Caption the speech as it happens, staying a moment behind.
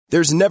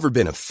There's never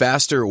been a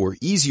faster or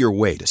easier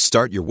way to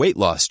start your weight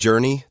loss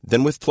journey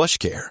than with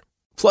PlushCare.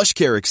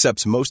 PlushCare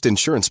accepts most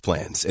insurance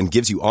plans and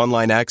gives you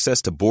online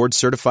access to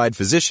board-certified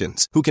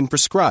physicians who can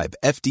prescribe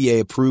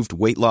FDA-approved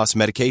weight loss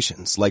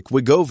medications like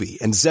Wegovy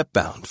and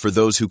Zepbound for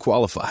those who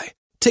qualify.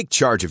 Take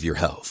charge of your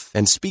health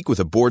and speak with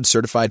a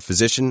board-certified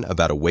physician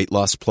about a weight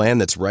loss plan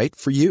that's right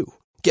for you.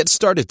 Get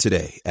started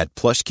today at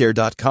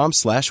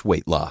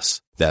plushcare.com/weight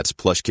loss. That's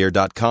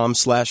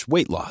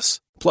plushcare.com/weight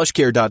loss.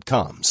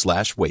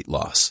 plushcare.com/weight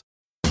loss.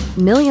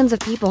 Millions of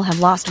people have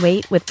lost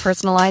weight with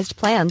personalized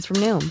plans from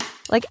Noom.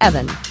 Like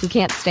Evan, who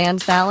can't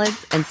stand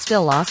salads and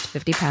still lost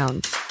 50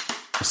 pounds.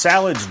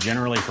 Salads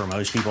generally for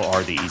most people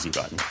are the easy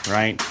button,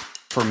 right?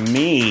 For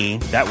me,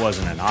 that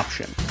wasn't an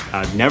option.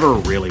 I never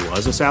really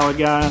was a salad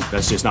guy.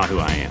 That's just not who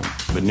I am.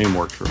 But Noom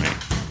worked for me.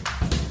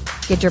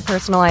 Get your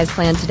personalized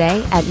plan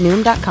today at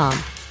Noom.com.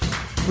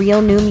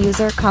 Real Noom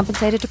user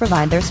compensated to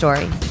provide their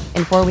story.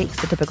 In 4 weeks,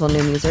 the typical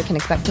Noom user can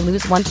expect to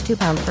lose 1 to 2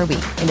 pounds per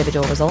week.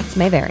 Individual results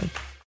may vary.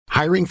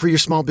 Hiring for your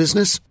small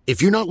business?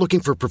 If you're not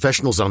looking for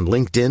professionals on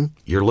LinkedIn,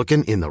 you're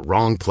looking in the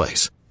wrong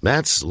place.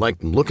 That's like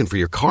looking for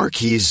your car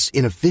keys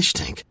in a fish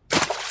tank.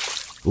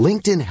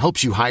 LinkedIn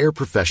helps you hire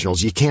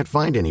professionals you can't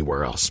find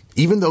anywhere else,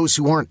 even those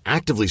who aren't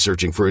actively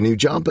searching for a new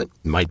job but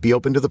might be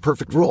open to the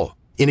perfect role.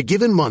 In a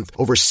given month,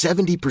 over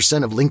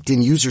 70% of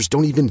LinkedIn users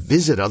don't even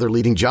visit other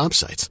leading job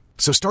sites.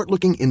 So start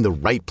looking in the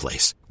right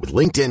place. With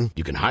LinkedIn,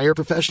 you can hire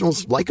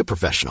professionals like a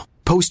professional.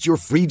 Post your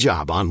free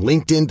job on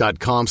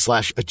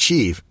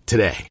linkedin.com/achieve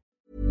today.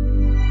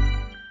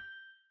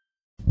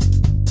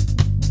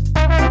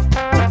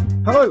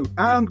 Hello,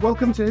 and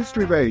welcome to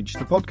History Rage,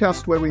 the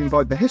podcast where we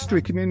invite the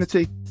history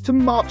community to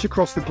march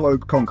across the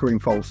globe conquering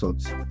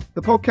falsehoods.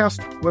 The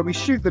podcast where we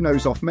shoot the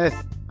nose off myth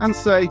and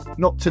say,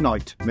 not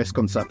tonight,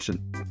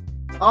 misconception.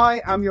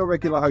 I am your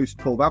regular host,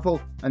 Paul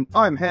Bavel, and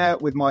I'm here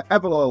with my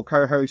ever-loyal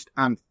co-host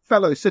and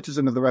fellow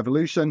citizen of the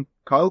revolution,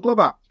 Kyle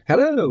Glover.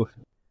 Hello.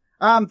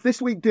 And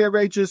this week, dear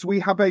Ragers,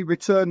 we have a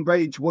return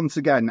rage once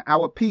again,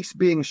 our peace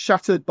being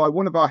shattered by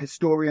one of our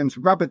historians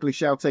rapidly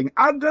shouting,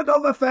 "And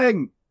another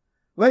thing!"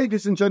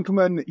 Ladies and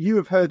gentlemen, you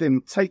have heard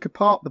him take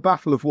apart the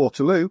Battle of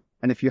Waterloo,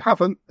 and if you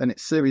haven't, then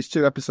it's Series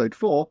 2, Episode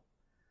 4.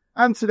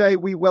 And today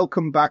we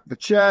welcome back the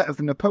chair of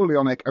the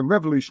Napoleonic and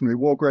Revolutionary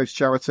War Graves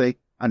Charity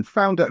and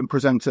founder and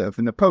presenter of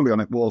the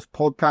Napoleonic Wars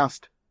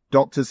podcast,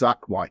 Dr.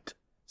 Zack White.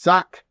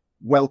 Zack,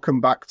 welcome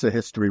back to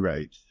History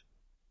Rage.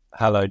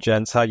 Hello,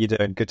 gents. How you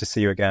doing? Good to see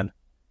you again.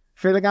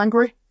 Feeling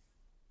angry?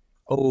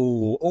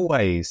 Oh,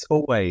 always.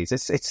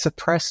 It's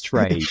suppressed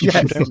rage.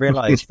 Yes. You don't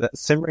realise that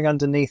simmering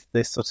underneath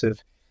this sort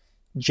of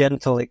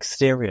gentle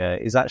exterior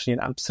is actually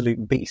an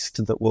absolute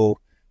beast that will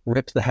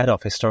rip the head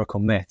off historical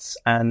myths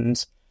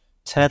and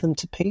tear them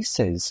to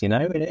pieces, you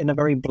know, in a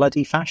very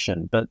bloody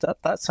fashion. But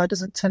that side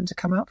doesn't tend to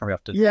come out very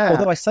often. Yeah.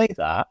 Although I say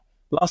that,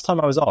 last time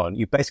I was on,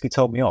 you basically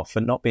told me off for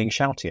not being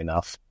shouty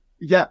enough.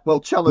 Yeah, well,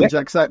 challenge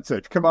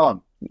accepted. Come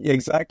on.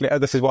 Exactly. Oh,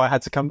 this is why I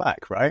had to come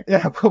back, right?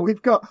 Yeah, well,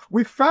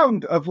 we've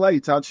found of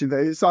late, actually,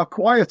 that it's our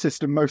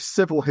quietest and most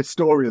civil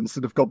historians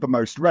that have got the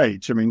most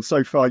rage. I mean,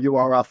 so far you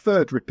are our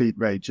third repeat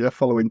rager,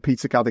 following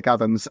Peter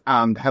Caddick-Adams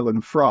and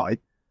Helen Fry,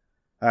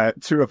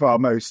 two of our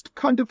most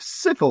kind of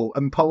civil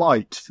and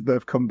polite that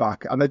have come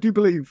back. And I do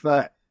believe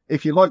that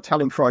if you liked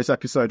Helen Fry's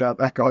episode out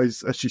there,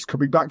 guys, she's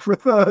coming back for a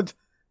third.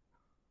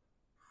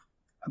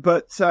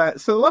 But so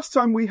the last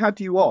time we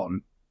had you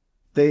on,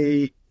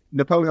 the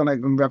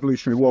Napoleonic and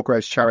Revolutionary War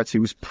Graves Charity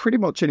was pretty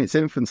much in its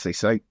infancy.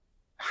 So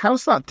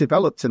how's that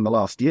developed in the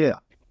last year?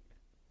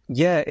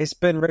 Yeah, it's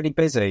been really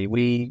busy.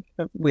 We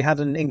had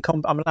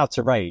I'm allowed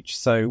to rage.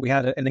 So we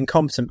had an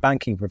incompetent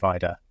banking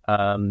provider.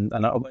 And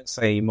I won't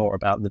say more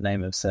about the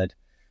name of said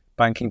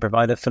banking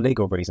provider for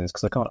legal reasons,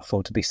 because I can't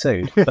afford to be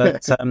sued.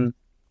 But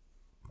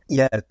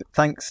yeah,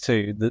 thanks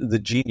to the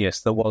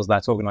genius that was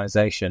that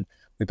organisation,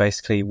 we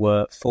basically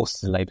were forced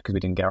to delay because we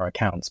didn't get our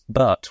accounts.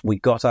 But we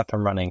got up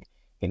and running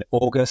in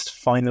August,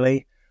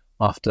 finally,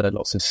 after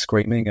lots of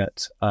screaming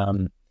at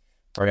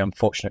very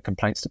unfortunate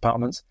complaints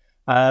departments.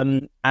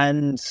 And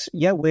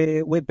yeah,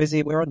 we're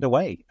busy. We're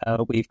underway.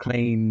 We've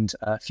cleaned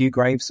a few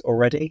graves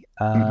already.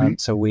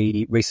 So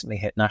we recently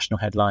hit national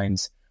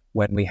headlines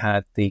when we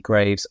had the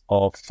graves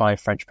of 5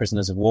 French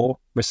prisoners of war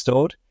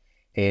restored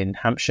in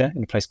Hampshire,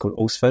 in a place called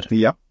Alresford.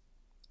 Yeah.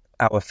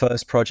 Our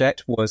first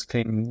project was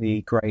cleaning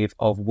the grave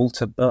of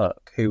Walter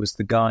Burke, who was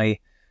the guy.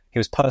 He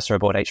was purser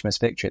aboard HMS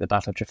Victory at the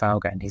Battle of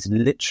Trafalgar, and he's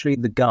literally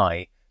the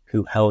guy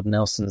who held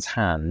Nelson's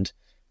hand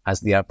as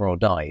the Admiral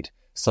died.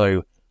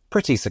 So,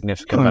 pretty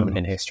significant moment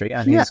in history,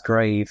 and his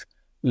grave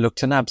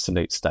looked an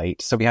absolute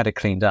state. So we had it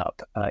cleaned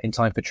up in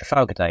time for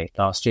Trafalgar Day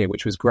last year,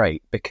 which was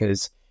great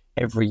because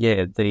every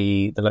year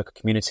the local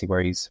community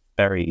where he's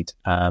buried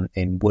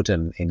in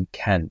Woodham in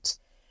Kent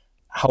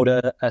hold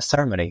a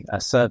ceremony,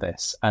 a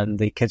service, and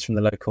the kids from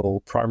the local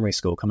primary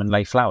school come and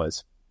lay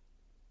flowers.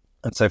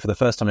 And so for the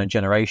first time in a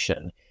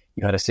generation,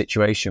 you had a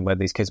situation where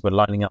these kids were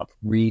lining up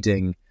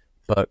reading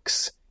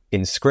Burke's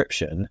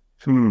inscription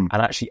and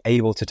actually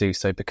able to do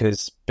so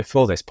because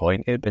before this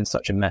point, it had been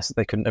such a mess that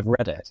they couldn't have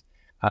read it.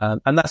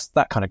 And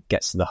that kind of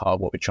gets to the heart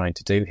of what we're trying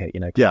to do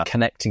here,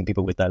 connecting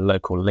people with their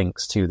local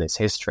links to this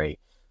history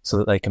so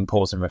that they can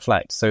pause and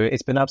reflect. So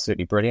it's been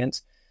absolutely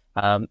brilliant.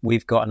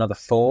 We've got another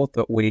 4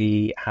 that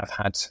we have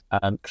had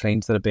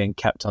cleaned that are being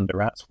kept under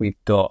wraps.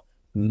 We've got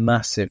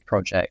massive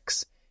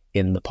projects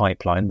in the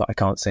pipeline that I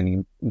can't say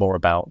any more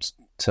about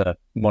to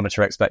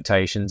monitor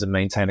expectations and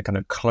maintain a kind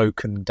of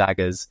cloak and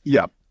daggers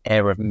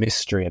air of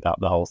mystery about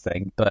the whole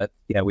thing. But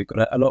yeah, we've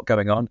got a lot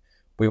going on.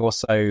 We're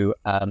also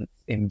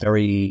in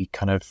very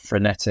kind of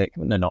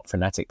not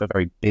frenetic, but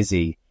very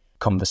busy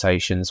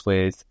conversations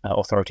with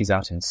authorities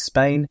out in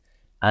Spain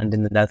and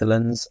in the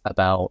Netherlands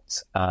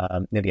about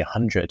nearly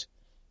 100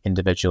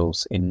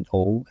 individuals in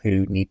all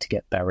who need to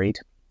get buried.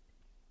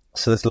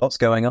 So there's lots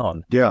going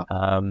on. Yeah.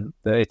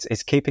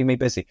 It's keeping me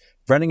busy.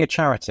 Running a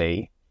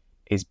charity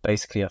is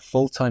basically a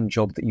full-time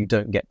job that you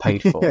don't get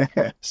paid for.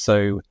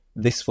 So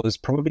this was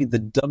probably the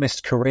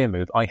dumbest career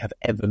move I have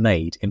ever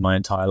made in my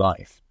entire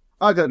life.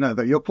 I don't know,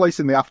 though. Your place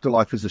in the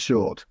afterlife is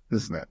assured,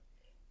 isn't it?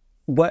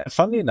 Well,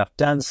 funnily enough,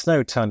 Dan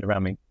Snow turned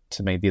around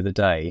to me the other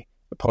day.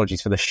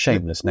 Apologies for the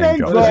shameless name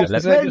drop.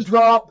 Name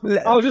drop.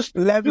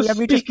 Let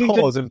me just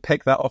pause and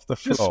pick that off the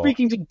floor. Just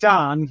speaking to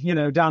Dan,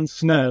 Dan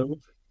Snow.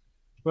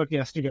 But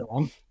yes, to go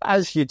on.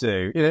 As you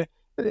do.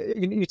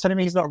 You're telling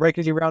me he's not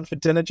regularly around for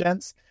dinner,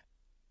 gents?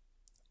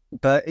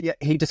 But yeah,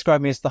 he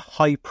described me as the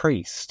high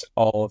priest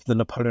of the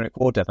Napoleonic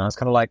War dead. And I was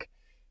kind of like,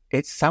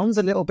 it sounds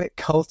a little bit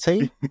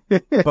culty,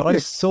 but I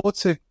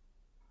sort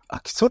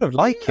of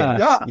like it.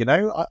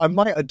 Yeah. I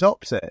might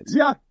adopt it.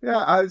 Yeah.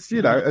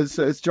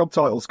 As job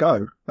titles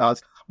go.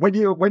 When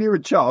you're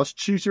in charge,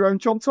 choose your own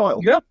job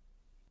title. Yeah.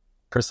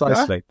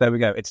 Precisely. Yeah. There we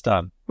go. It's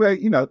done. Well,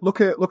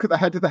 look at the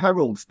head of the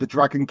heralds, the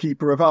Dragon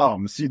Keeper of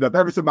Arms.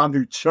 There is a man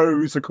who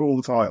chose a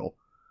cool title.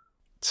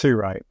 Too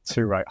right.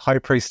 High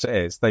priest it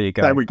is. There you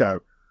go. There we go.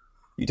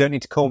 You don't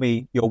need to call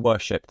me your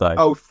worship, though.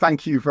 Oh,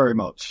 thank you very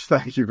much.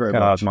 Thank you very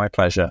much. My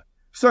pleasure.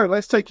 So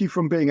let's take you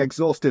from being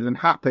exhausted and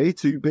happy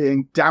to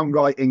being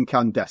downright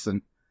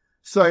incandescent.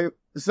 So,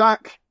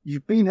 Zack,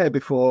 you've been here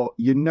before.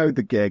 You know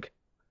the gig.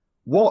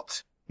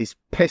 What is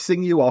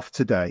pissing you off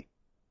today?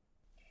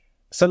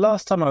 So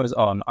last time I was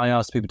on, I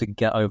asked people to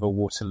get over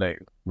Waterloo,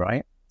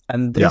 right?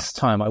 And this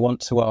time I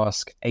want to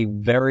ask a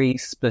very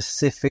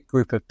specific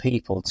group of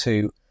people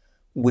to,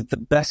 with the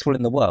best will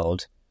in the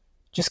world,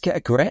 just get a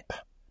grip.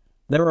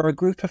 There are a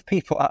group of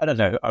people, I don't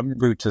know, I'm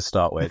rude to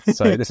start with,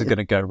 so this is going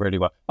to go really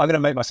well. I'm going to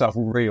make myself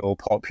real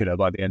popular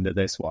by the end of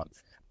this one.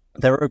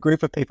 There are a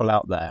group of people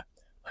out there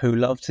who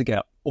love to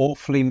get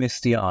awfully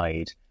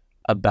misty-eyed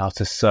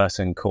about a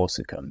certain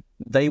Corsican.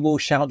 They will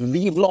shout,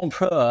 "Vive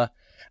l'Empereur!"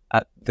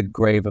 at the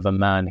grave of a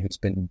man who's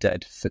been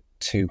dead for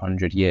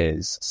 200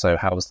 years. So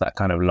how's that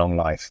kind of long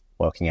life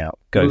working out?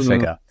 Go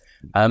figure.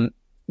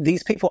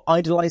 These people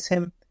idolize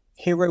him,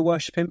 hero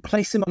worship him,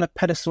 place him on a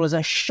pedestal as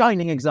a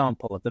shining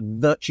example of the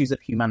virtues of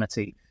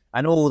humanity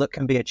and all that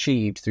can be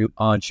achieved through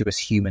arduous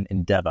human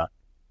endeavour.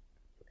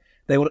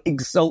 They will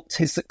exalt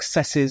his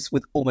successes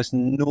with almost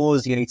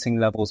nauseating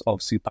levels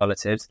of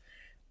superlatives,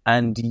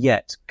 and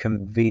yet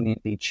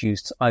conveniently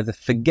choose to either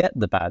forget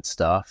the bad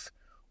stuff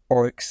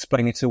or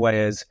explain it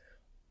away as,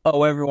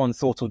 oh, everyone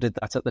thought or did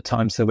that at the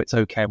time, so it's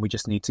okay, and we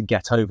just need to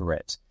get over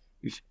it.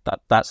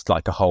 That's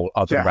like a whole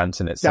other rant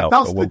in itself.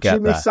 That's but we'll the get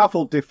Jimmy there.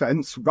 Savile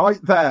defence right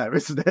there,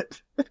 isn't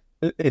it?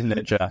 Isn't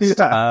it just?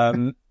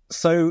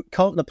 So,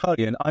 Count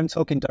Napoleon, I'm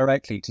talking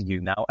directly to you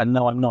now, and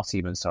no, I'm not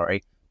even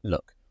sorry.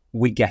 Look,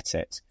 we get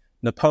it.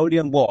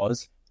 Napoleon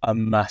was a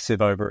massive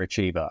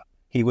overachiever.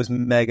 He was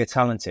mega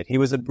talented. He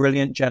was a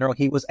brilliant general.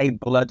 He was a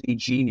bloody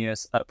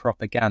genius at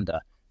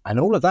propaganda. And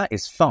all of that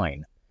is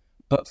fine.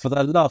 But for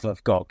the love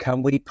of God,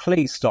 can we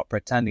please stop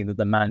pretending that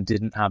the man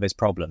didn't have his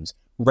problems?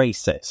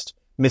 Racist,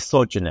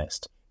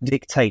 misogynist,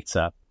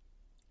 dictator,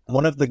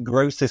 one of the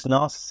grossest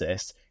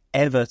narcissists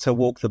ever to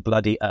walk the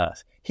bloody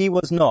earth. He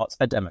was not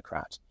a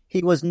Democrat.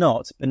 He was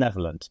not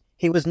benevolent.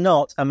 He was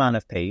not a man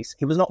of peace.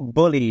 He was not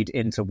bullied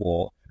into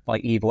war by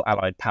evil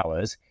allied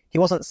powers. He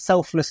wasn't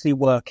selflessly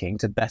working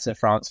to better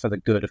France for the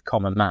good of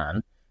common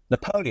man.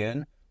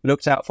 Napoleon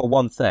looked out for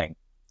one thing,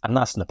 and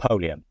that's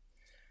Napoleon.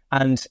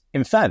 And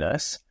in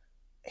fairness,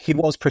 he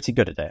was pretty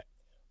good at it.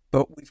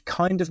 But we've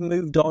kind of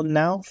moved on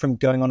now from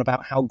going on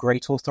about how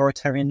great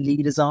authoritarian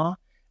leaders are,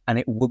 and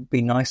it would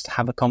be nice to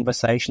have a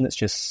conversation that's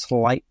just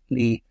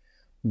slightly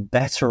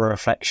better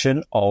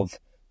reflection of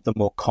the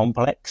more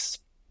complex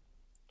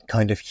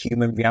kind of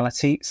human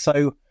reality.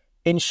 So,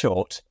 in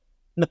short,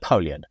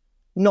 Napoleon,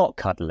 not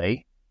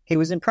cuddly. He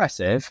was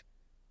impressive,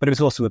 but he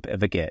was also a bit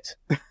of a git.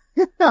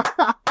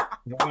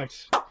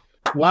 Right.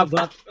 We'll have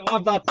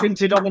that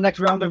printed on the next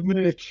round of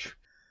merch.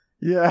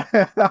 Yeah,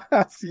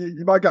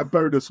 you might get a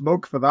bonus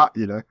mug for that,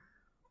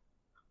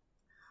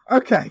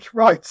 Okay,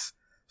 right.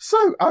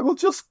 So I will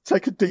just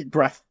take a deep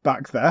breath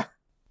back there.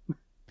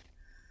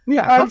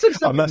 Yeah,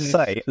 I must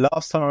say,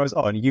 last time I was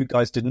on, you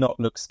guys did not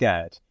look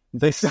scared.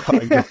 This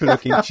time you're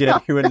looking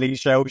genuinely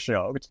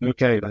shell-shocked.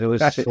 Okay,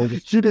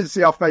 you didn't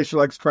see our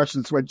facial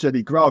expressions when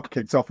Jenny Grog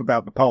kicked off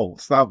about the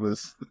polls. That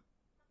was...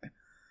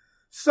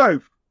 So,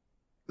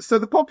 So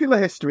the popular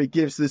history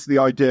gives us the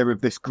idea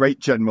of this great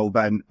general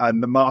then,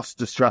 and the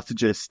master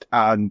strategist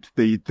and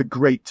the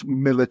great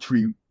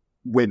military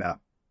winner.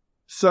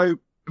 So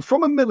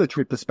from a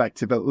military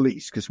perspective, at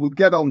least, because we'll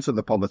get on to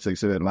the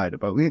politics of it later,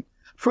 but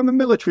from a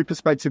military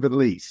perspective, at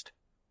least,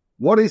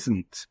 what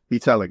isn't he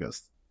telling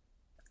us?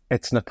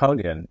 It's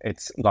Napoleon.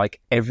 It's like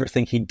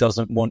everything he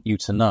doesn't want you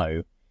to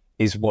know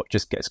is what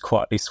just gets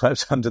quietly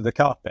swept under the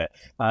carpet.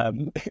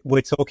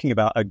 We're talking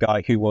about a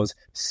guy who was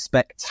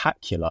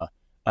spectacular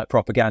at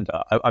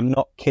propaganda. I'm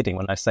not kidding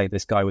when I say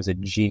this guy was a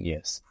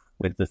genius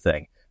with the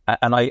thing.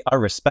 And I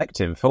respect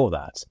him for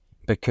that,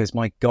 because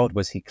my God,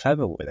 was he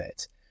clever with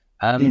it.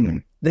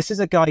 This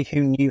is a guy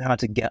who knew how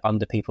to get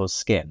under people's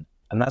skin.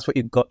 And that's what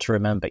you've got to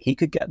remember. He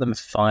could get them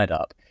fired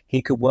up.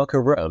 He could work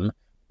a room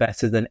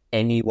better than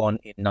anyone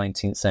in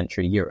 19th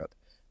century Europe.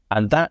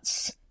 And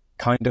that's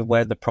kind of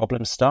where the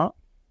problems start,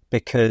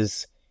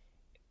 because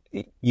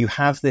you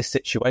have this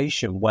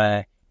situation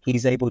where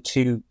he's able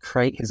to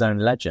create his own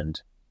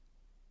legend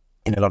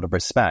in a lot of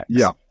respects.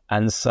 Yeah.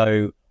 And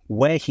so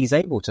where he's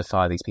able to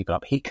fire these people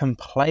up, he can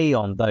play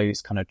on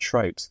those kind of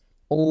tropes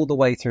all the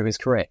way through his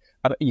career.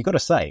 You've got to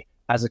say,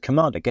 as a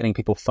commander, getting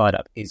people fired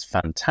up is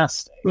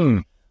fantastic.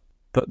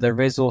 But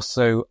there is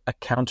also a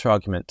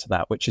counter-argument to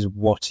that, which is,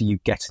 what are you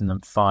getting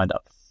them fired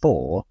up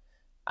for?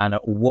 And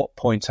at what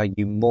point are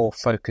you more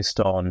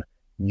focused on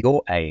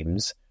your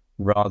aims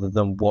rather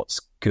than what's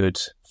good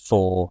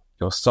for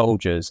your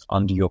soldiers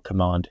under your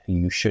command, who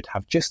you should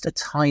have just a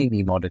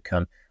tiny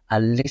modicum, a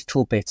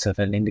little bit of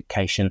an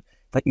indication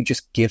that you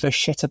just give a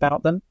shit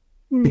about them?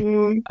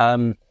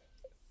 Yeah,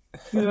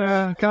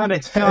 kind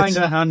of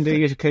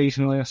handy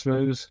occasionally, I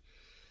suppose.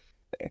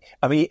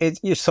 I mean,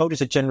 your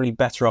soldiers are generally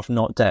better off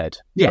not dead,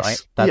 yes.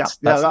 Right? That's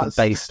the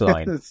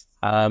baseline.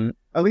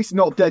 At least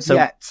not dead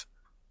yet.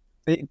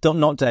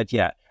 Not dead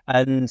yet.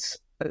 And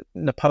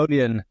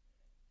Napoleon,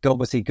 God,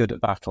 was he good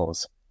at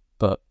battles,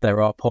 but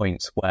there are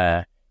points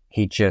where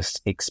he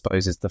just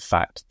exposes the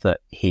fact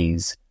that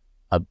he's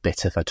a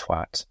bit of a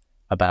twat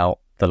about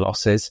the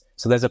losses.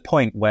 So there's a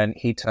point when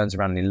he turns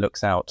around and he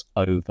looks out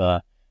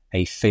over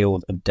a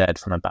field of dead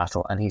from a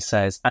battle, and he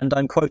says, and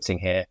I'm quoting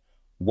here,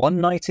 "One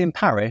night in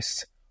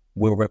Paris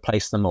will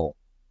replace them all."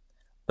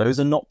 Those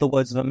are not the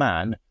words of a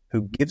man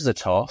who gives a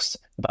toss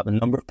about the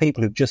number of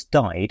people who've just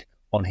died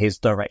on his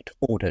direct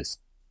orders.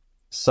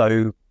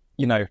 So,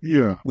 we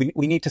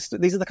need to,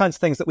 these are the kinds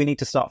of things that we need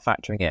to start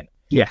factoring in.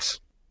 Yes.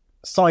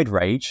 Side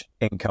rage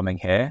incoming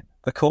here.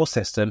 The core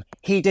system.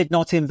 He did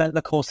not invent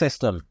the core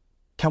system.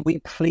 Can we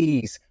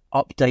please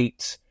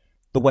update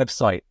the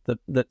website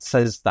that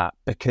says that?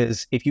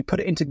 Because if you put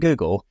it into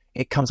Google,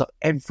 it comes up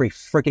every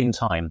frigging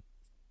time.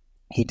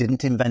 He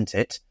didn't invent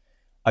it.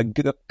 A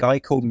guy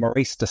called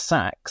Maurice de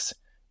Saxe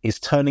is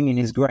turning in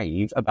his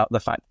grave about the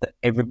fact that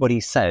everybody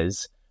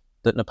says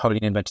that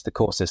Napoleon invented the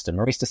core system.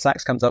 Maurice de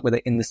Saxe comes up with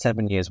it in the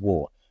 7 Years'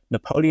 War.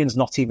 Napoleon's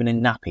not even in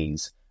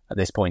nappies at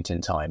this point in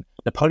time.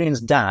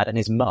 Napoleon's dad and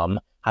his mum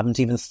haven't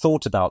even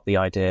thought about the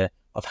idea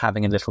of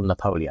having a little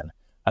Napoleon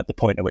at the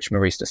point at which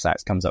Maurice de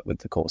Saxe comes up with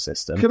the core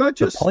system. Can I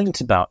just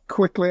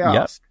quickly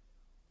ask?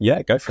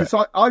 Yeah, go for it.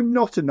 Because I'm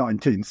not a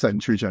 19th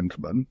century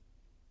gentleman.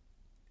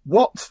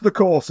 What's the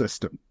core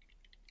system?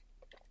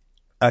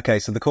 Okay,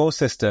 so the core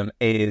system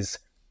is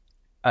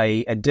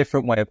a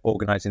different way of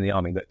organising the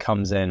army that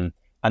comes in,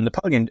 and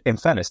Napoleon, in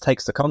fairness,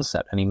 takes the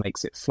concept and he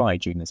makes it fly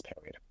during this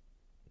period.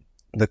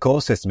 The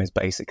core system is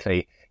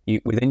basically,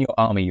 within your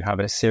army, you have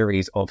a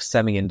series of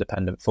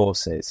semi-independent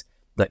forces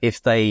that,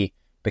 if they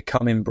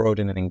become embroiled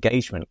in an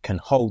engagement, can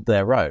hold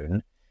their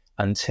own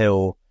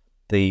until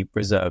the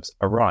reserves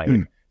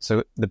arrive.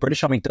 So the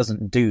British Army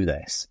doesn't do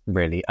this,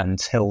 really,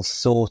 until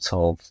sort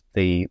of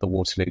the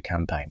Waterloo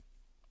campaign,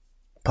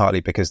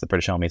 partly because the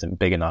British Army isn't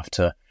big enough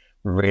to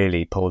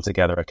really pull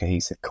together a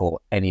cohesive corps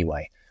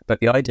anyway. But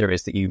the idea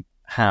is that you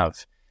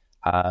have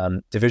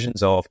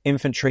divisions of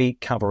infantry,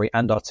 cavalry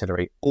and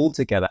artillery all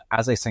together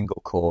as a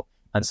single corps,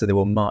 and so they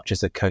will march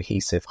as a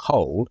cohesive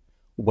whole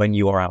when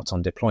you are out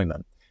on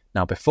deployment.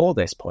 Now, before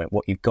this point,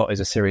 what you've got is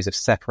a series of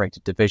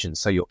separated divisions,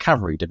 so your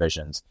cavalry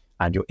divisions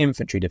and your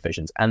infantry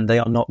divisions, and they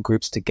are not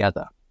groups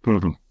together.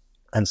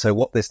 And so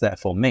what this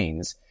therefore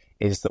means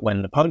is that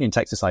when Napoleon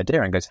takes this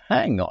idea and goes,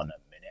 hang on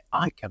a minute,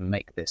 I can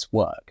make this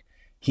work,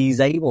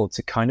 he's able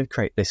to kind of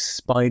create this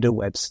spider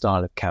web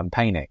style of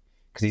campaigning,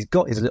 because he's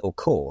got his little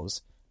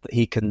corps that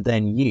he can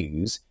then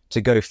use to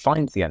go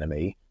find the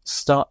enemy,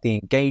 start the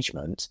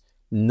engagement,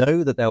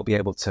 know that they'll be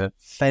able to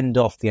fend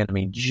off the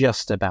enemy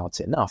just about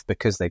enough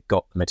because they've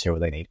got the material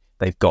they need.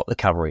 They've got the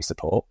cavalry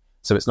support.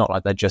 So it's not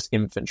like they're just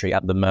infantry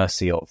at the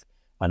mercy of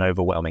an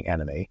overwhelming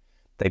enemy.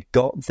 They've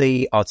got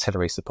the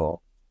artillery support.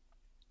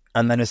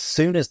 And then as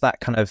soon as that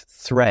kind of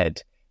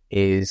thread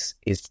is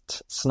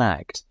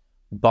snagged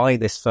by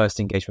this first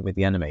engagement with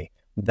the enemy,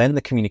 then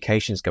the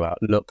communications go out.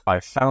 Look,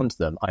 I've found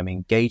them. I'm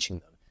engaging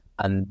them.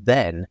 And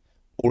then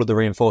all of the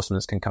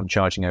reinforcements can come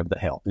charging over the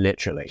hill,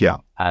 literally. Yeah.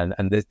 And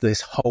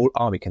this whole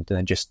army can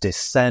then just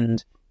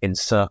descend,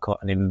 encircle,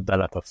 and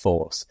envelop a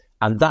force.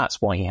 And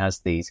that's why he has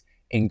these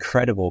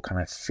incredible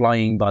kind of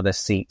flying by the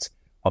seat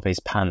of his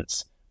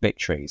pants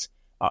victories.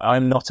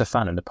 I'm not a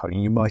fan of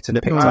Napoleon. You might have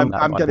picked on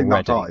that. I'm getting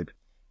that vibe.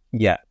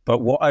 Yeah, but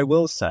what I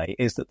will say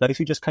is that those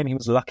who just claim he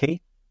was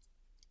lucky,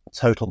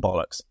 total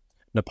bollocks.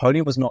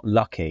 Napoleon was not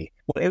lucky.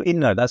 Well,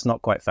 no, that's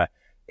not quite fair.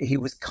 He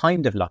was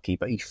kind of lucky,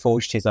 but he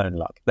forged his own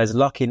luck. There's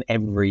luck in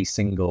every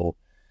single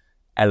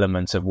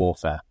element of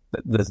warfare.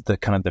 The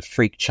kind of the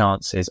freak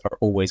chances are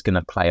always going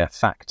to play a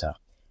factor.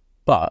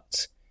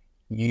 But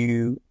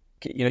you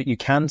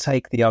can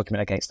take the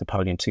argument against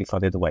Napoleon too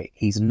far the other way.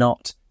 He's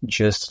not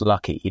just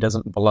lucky. He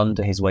doesn't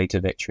blunder his way to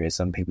victory, as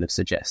some people have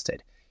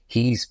suggested.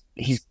 He's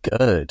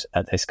good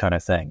at this kind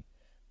of thing.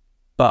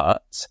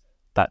 But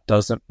that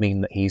doesn't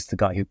mean that he's the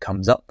guy who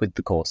comes up with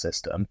the core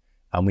system,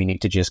 and we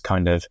need to just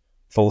kind of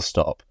full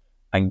stop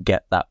and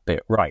get that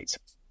bit right.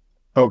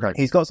 Okay.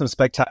 He's got some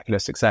spectacular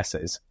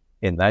successes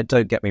in there,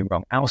 don't get me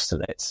wrong.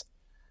 Austerlitz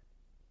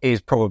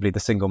is probably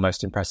the single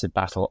most impressive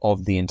battle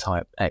of the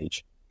entire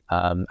age.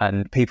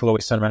 And people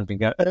always turn around and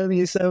go, oh,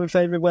 you're so in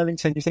favour of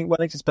Wellington. You think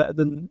Wellington's better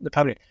than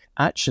Napoleon?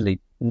 Actually,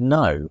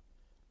 no.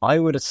 I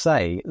would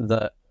say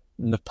that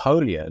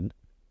Napoleon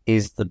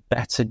is the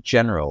better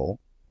general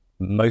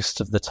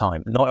most of the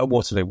time. Not at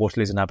Waterloo.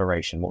 Waterloo's an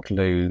aberration.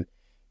 Waterloo,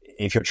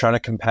 if you're trying to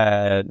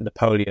compare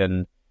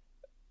Napoleon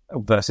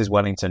versus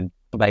Wellington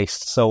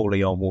based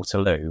solely on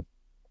Waterloo,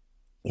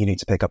 you need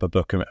to pick up a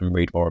book and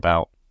read more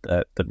about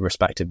the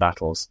respective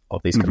battles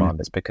of these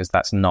commanders, because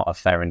that's not a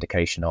fair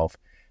indication of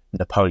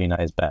Napoleon at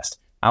his best.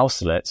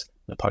 Austerlitz,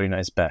 Napoleon at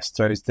his best,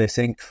 throws this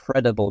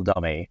incredible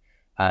dummy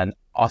and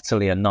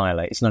utterly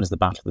annihilates. It's known as the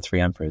Battle of the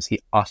Three Emperors. He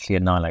utterly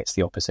annihilates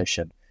the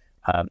opposition.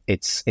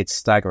 It's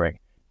staggering.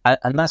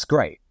 And that's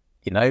great.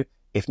 You know,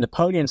 if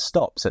Napoleon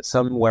stops at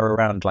somewhere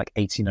around like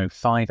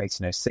 1805,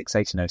 1806,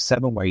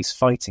 1807, where he's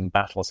fighting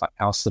battles like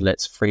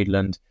Austerlitz,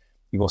 Friedland,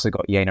 you've also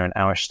got Jena and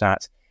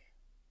Auerstadt,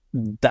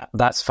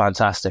 that's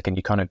fantastic. And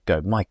you kind of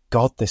go, my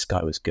God, this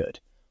guy was good.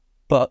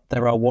 But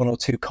there are one or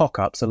two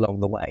cock-ups along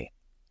the way.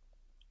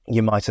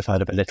 You might have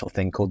heard of a little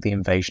thing called the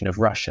invasion of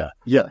Russia,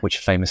 which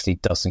famously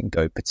doesn't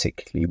go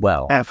particularly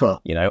well. Ever.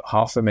 You know,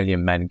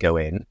 500,000 men go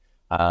in.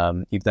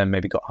 You've then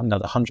maybe got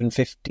another 100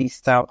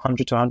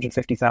 to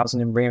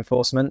 150,000 in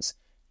reinforcements,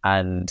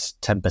 and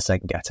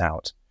 10% get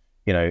out.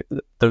 You know,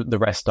 the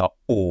rest are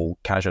all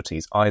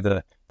casualties.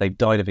 Either they've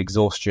died of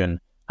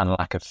exhaustion and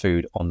lack of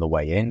food on the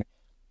way in,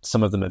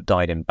 some of them have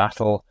died in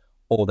battle,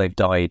 or they've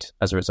died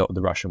as a result of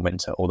the Russian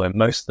winter, although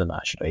most of them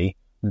actually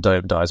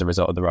don't die as a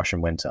result of the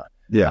Russian winter.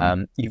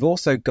 You've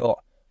also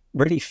got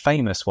really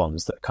famous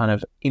ones that are kind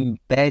of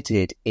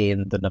embedded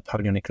in the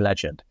Napoleonic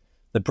legend.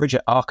 The bridge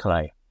at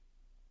Arcueil.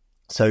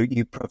 So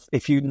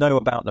if you know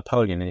about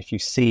Napoleon, and if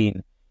you've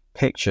seen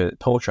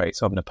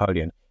portraits of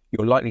Napoleon,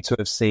 you're likely to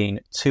have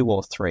seen two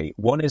or three.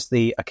 One is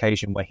the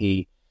occasion where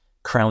he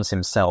crowns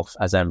himself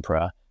as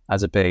emperor,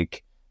 as a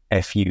big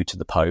FU to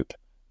the Pope,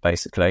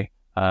 basically.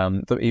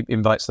 He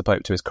invites the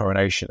Pope to his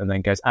coronation and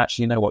then goes,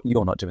 actually, you know what?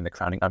 You're not doing the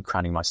crowning. I'm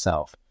crowning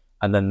myself.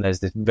 And then there's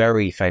this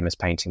very famous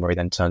painting where he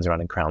then turns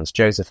around and crowns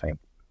Josephine.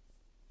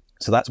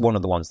 So that's one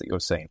of the ones that you're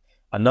seeing.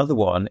 Another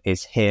one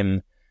is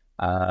him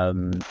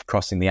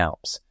crossing the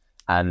Alps.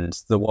 And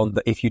the one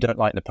that, if you don't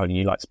like Napoleon,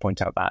 you like to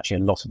point out that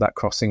actually a lot of that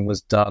crossing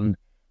was done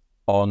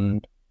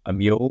on a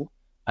mule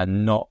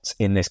and not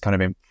in this kind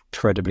of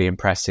incredibly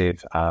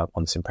impressive, on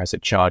this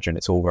impressive charger, and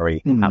it's all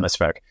very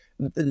atmospheric.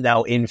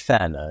 Now, in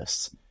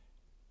fairness,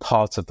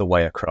 part of the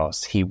way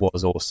across, he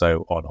was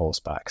also on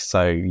horseback.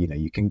 So, you know,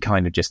 you can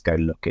kind of just go,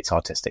 look, it's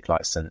artistic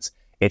license.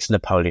 It's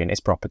Napoleon, it's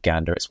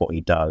propaganda, it's what he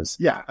does.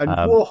 Yeah,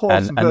 and war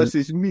horse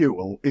versus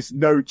mule is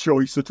no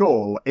choice at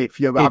all if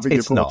you're having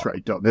a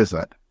portrait done, is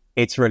it?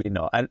 It's really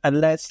not.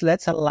 And let's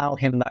allow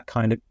him that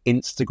kind of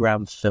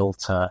Instagram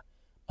filter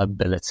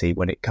ability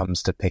when it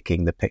comes to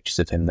picking the pictures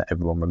of him that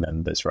everyone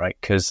remembers, right?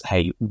 Because,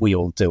 hey, we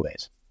all do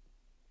it.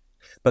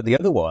 But the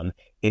other one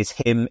is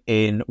him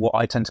in what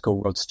I tend to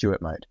call Rod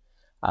Stewart mode.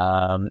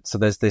 So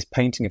there's this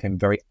painting of him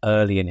very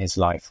early in his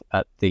life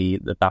at the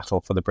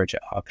battle for the bridge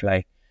at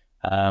Arcueil,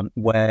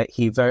 where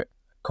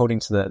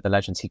according to the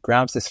legends, he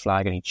grabs this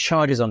flag and he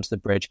charges onto the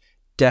bridge,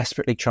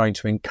 desperately trying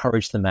to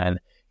encourage the men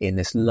in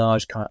this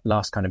last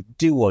kind of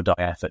do-or-die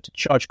effort to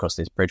charge across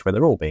this bridge where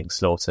they're all being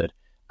slaughtered,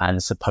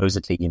 and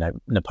supposedly, you know,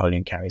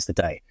 Napoleon carries the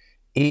day.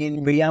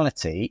 In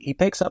reality, he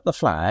picks up the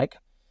flag,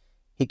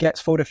 he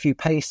gets forward a few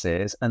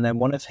paces, and then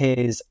one of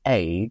his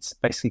aides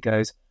basically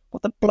goes,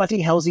 what the bloody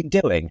hell's he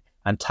doing?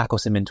 And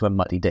tackles him into a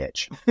muddy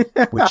ditch,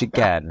 which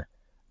again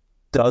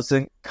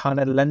doesn't kind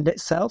of lend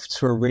itself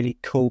to a really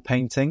cool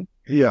painting.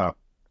 Yeah.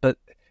 But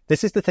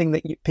this is the thing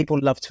that people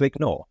love to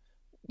ignore.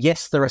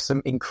 Yes, there are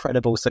some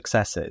incredible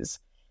successes.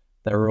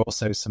 There are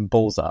also some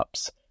balls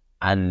ups,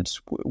 and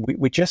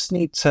we just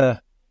need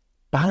to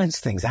balance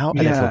things out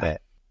a little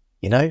bit,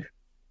 you know?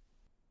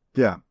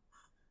 Yeah.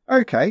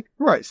 Okay,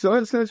 right. So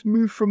let's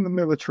move from the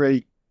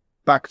military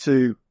back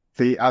to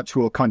the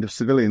actual kind of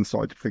civilian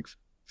side of things.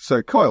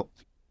 So, Kyle.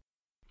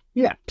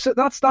 Yeah, so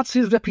that's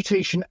his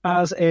reputation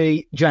as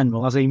a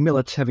general, as a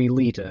military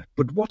leader.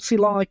 But what's he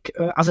like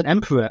as an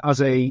emperor, as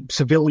a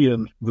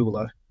civilian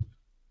ruler,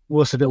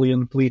 or a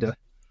civilian leader?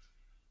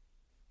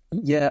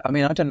 Yeah, I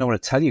mean, I don't know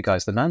what to tell you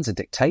guys. The man's a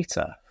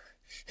dictator.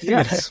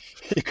 Yes.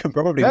 You can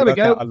probably There we work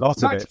go. out a lot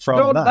of Next. it from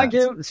Done. that. Thank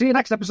you. See you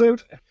next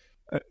episode.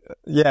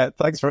 Yeah,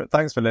 thanks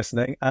for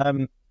listening.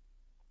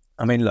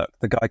 I mean, look,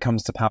 the guy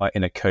comes to power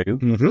in a coup.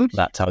 Mm-hmm.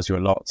 That tells you a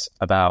lot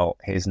about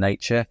his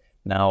nature.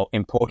 Now,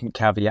 important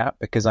caveat,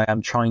 because I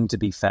am trying to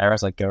be fair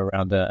as I go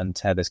around and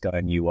tear this guy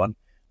a new one.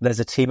 There's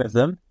a team of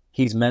them.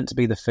 He's meant to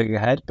be the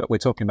figurehead, but we're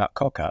talking about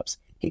cock-ups.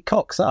 He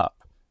cocks up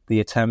the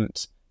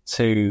attempt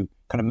to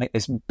kind of make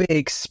this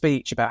big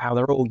speech about how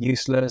they're all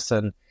useless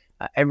and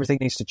everything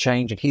needs to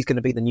change and he's going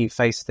to be the new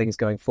face of things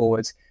going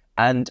forwards.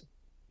 And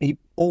he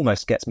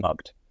almost gets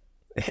mugged.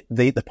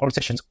 The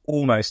politicians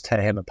almost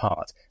tear him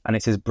apart. And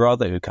it's his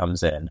brother who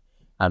comes in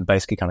and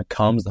basically kind of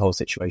calms the whole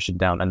situation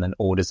down and then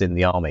orders in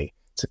the army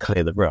to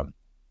clear the room.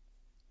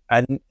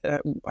 And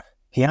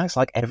he acts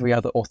like every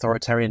other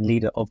authoritarian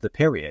leader of the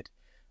period.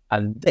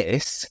 And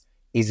this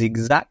is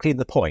exactly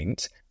the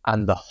point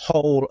and the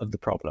whole of the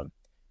problem.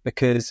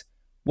 Because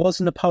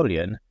was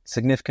Napoleon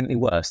significantly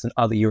worse than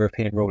other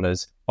European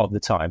rulers of the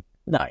time?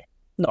 No,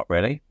 not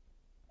really.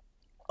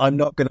 I'm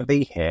not going to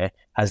be here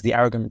as the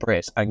arrogant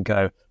Brit and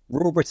go,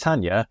 rule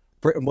Britannia,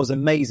 Britain was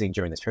amazing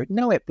during this period.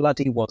 No, it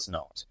bloody was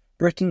not.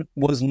 Britain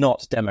was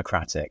not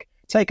democratic.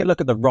 Take a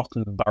look at the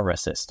rotten borough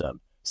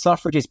system.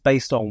 Suffrage is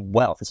based on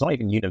wealth. It's not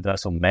even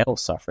universal male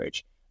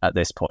suffrage at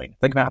this point.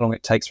 Think about how long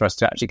it takes for us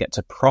to actually get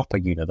to proper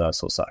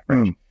universal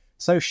suffrage.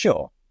 So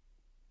sure,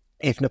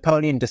 if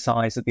Napoleon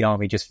decides that the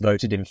army just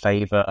voted in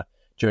favour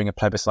during a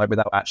plebiscite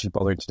without actually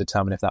bothering to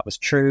determine if that was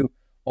true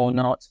or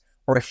not,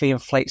 or if he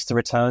inflates the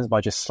returns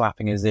by just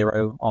slapping a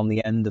zero on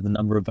the end of the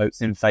number of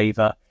votes in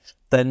favour,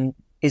 then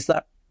is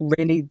that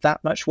really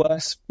that much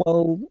worse?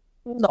 Well,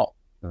 not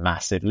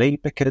massively,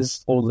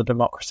 because all the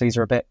democracies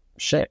are a bit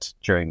shit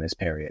during this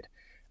period.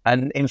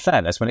 And in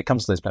fairness, when it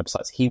comes to those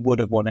plebiscites, he would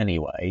have won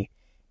anyway.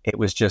 It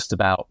was just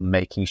about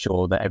making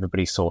sure that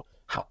everybody saw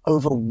how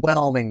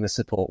overwhelming the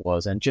support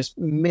was and just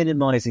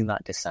minimising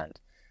that dissent.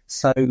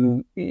 So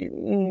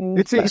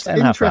it's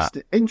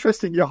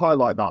interesting you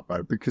highlight that,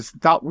 though, because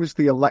that was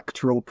the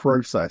electoral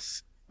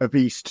process of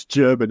East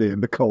Germany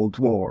in the Cold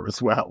War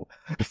as well.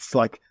 It's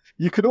like,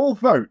 you can all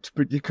vote,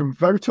 but you can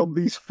vote on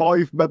these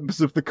 5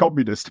 members of the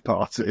Communist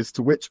Party as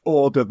to which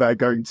order they're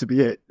going to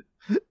be in.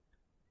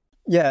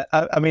 Yeah,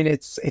 I mean,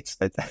 it's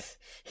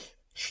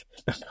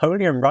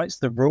Napoleon writes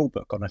the rule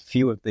book on a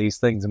few of these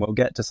things, and we'll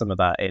get to some of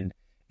that in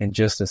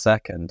just a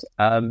second.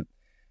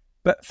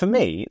 But for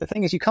me, the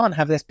thing is, you can't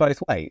have this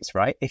both ways,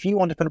 right? If you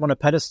want to put him on a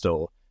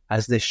pedestal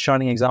as this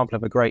shining example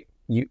of a great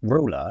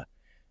ruler,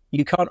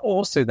 you can't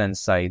also then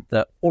say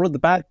that all of the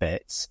bad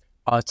bits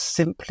are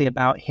simply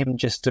about him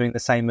just doing the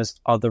same as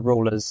other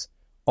rulers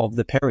of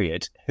the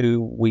period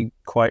who we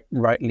quite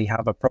rightly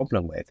have a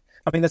problem with.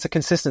 I mean, there's a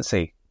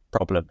consistency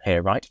problem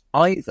here, right?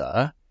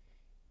 Either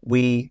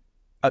we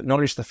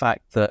acknowledge the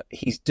fact that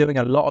he's doing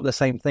a lot of the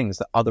same things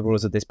that other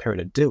rulers of this period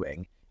are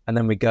doing, and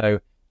then we go,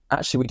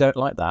 actually, we don't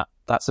like that.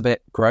 That's a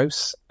bit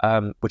gross,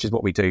 which is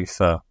what we do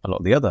for a lot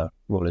of the other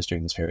rulers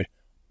during this period.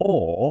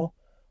 Or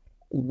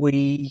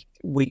we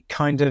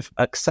kind of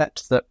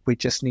accept that we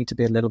just need to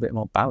be a little bit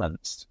more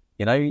balanced.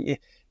 You know,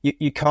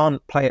 you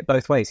can't play it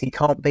both ways. He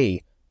can't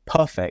be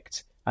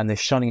perfect and this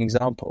shining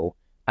example,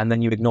 and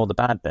then you ignore the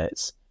bad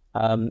bits.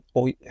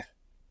 Or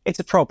it's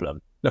a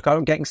problem. Look,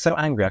 I'm getting so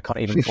angry I can't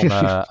even form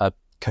a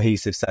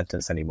cohesive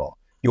sentence anymore.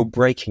 You're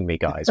breaking me,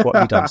 guys. What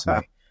have you done to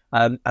me?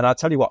 And I'll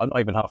tell you what, I'm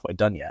not even halfway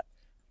done yet.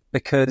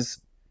 Because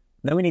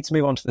now we need to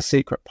move on to the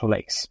secret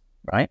police,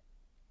 right?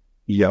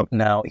 Yep.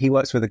 Now, he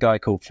works with a guy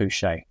called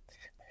Fouché,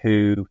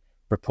 who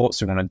reports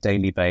to him on a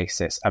daily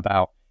basis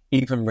about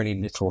even really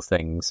little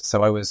things.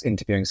 So I was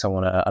interviewing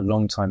someone a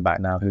long time back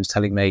now who's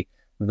telling me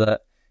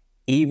that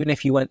even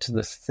if you went to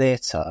the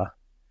theatre,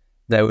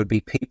 there would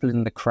be people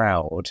in the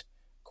crowd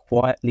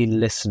quietly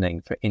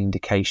listening for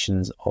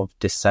indications of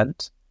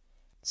dissent.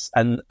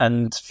 And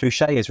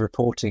Fouché is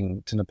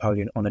reporting to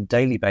Napoleon on a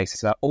daily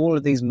basis about all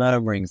of these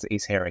murmurings that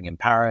he's hearing in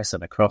Paris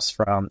and across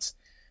France.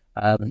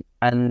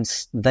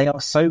 And they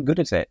are so good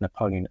at it,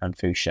 Napoleon and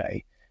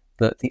Fouché,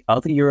 that the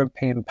other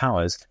European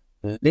powers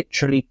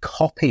literally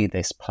copy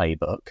this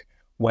playbook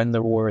when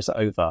the war is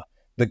over.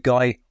 The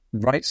guy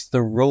writes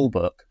the rule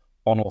book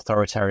on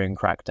authoritarian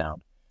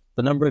crackdown.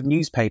 The number of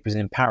newspapers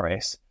in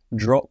Paris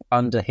drop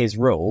under his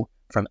rule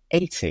from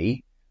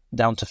 80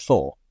 down to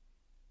 4.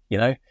 You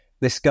know,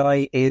 this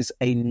guy is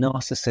a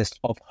narcissist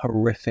of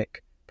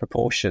horrific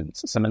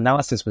proportions. Some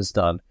analysis was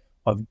done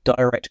of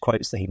direct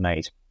quotes that he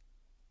made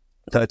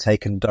that are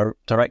taken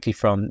directly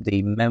from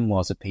the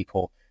memoirs of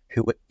people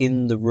who were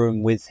in the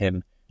room with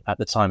him at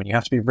the time. And you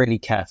have to be really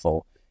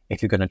careful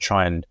if you're going to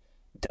try and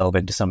delve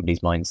into somebody's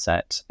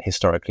mindset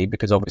historically,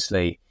 because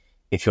obviously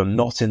if you're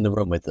not in the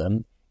room with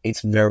them,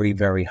 it's very,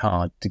 very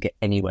hard to get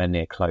anywhere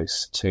near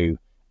close to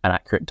an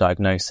accurate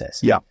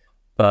diagnosis. Yeah.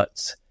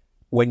 But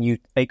when you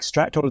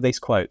extract all of these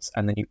quotes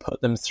and then you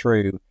put them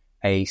through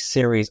a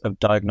series of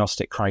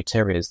diagnostic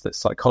criteria that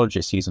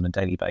psychologists use on a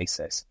daily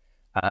basis,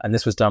 and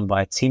this was done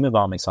by a team of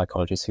army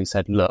psychologists who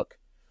said, look,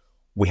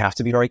 we have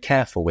to be very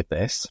careful with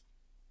this.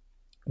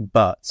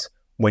 But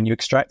when you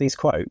extract these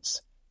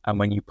quotes and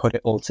when you put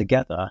it all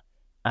together,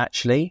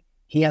 actually,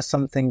 he has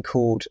something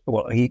called,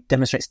 he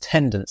demonstrates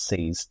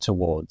tendencies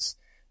towards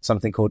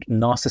something called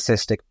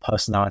narcissistic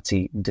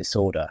personality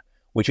disorder,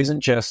 which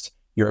isn't just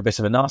you're a bit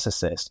of a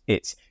narcissist.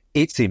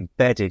 It's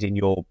embedded in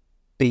your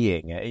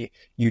being.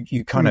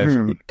 You kind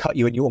of cut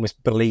you and you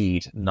almost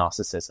bleed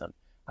narcissism.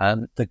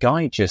 The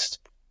guy just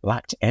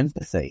lacked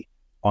empathy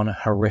on a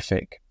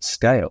horrific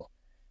scale.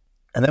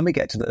 And then we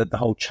get to the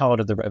whole child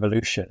of the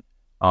revolution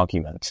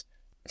argument.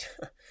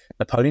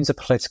 Napoleon's a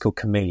political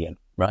chameleon,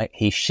 right?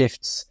 He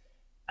shifts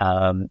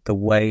the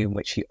way in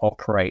which he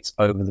operates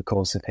over the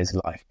course of his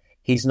life.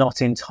 He's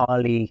not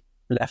entirely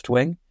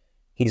left-wing.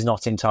 He's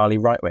not entirely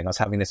right-wing. I was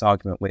having this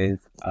argument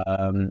with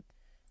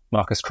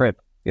Marcus Cribb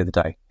the other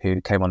day,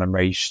 who came on and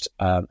raged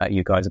at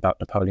you guys about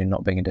Napoleon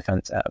not being in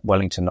defence,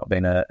 Wellington not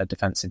being a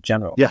defensive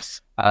general.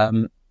 Yes.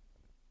 And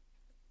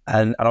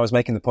I was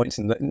making the point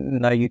that,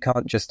 no, you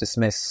can't just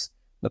dismiss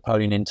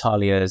Napoleon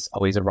entirely as,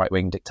 he's a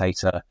right-wing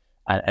dictator.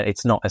 And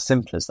it's not as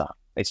simple as that.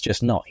 It's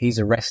just not. He's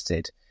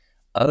arrested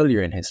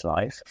earlier in his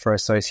life for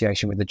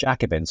association with the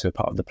Jacobins, who are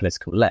part of the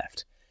political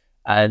left.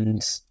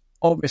 And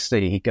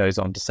obviously he goes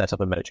on to set up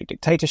a military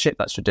dictatorship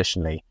that's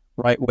traditionally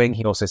right-wing.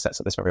 He also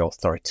sets up this very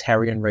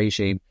authoritarian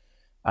regime.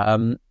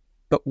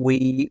 But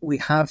we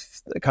have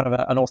kind of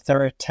an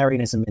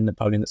authoritarianism in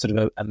Napoleon that's sort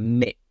of a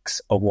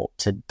mix of what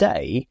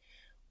today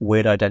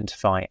we'd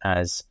identify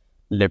as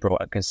liberal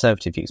and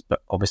conservative views.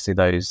 But obviously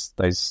those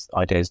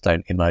ideas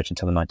don't emerge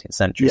until the 19th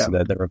century, so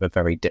they're of a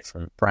very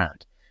different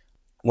brand.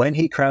 When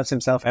he crowns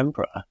himself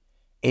emperor,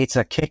 it's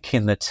a kick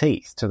in the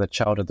teeth to the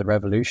child of the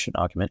revolution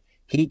argument.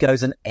 He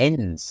goes and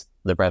ends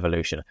the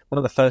revolution. One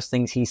of the first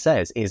things he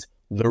says is,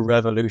 the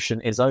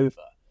revolution is over.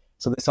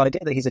 So this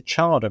idea that he's a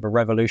child of a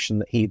revolution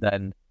that he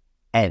then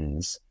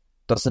ends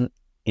doesn't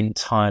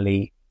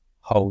entirely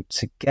hold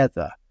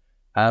together.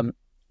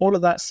 All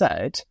of that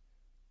said,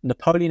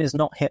 Napoleon is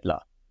not Hitler.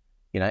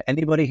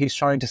 Anybody who's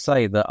trying to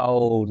say that,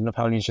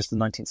 Napoleon's just the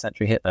 19th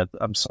century Hitler,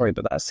 I'm sorry,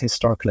 but that's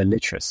historical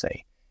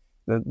illiteracy.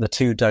 The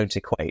two don't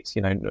equate.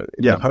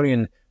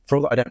 Napoleon, for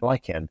all that I don't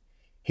like him,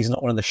 he's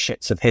not one of the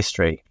shits of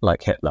history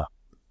like Hitler.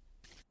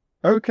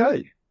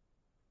 Okay.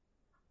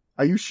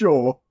 Are you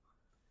sure?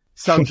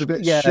 Sounds a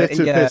bit shit of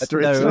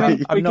history. No,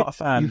 I'm not a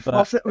fan.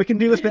 But we can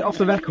do this bit off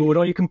the record.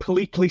 Are you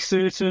completely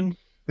certain?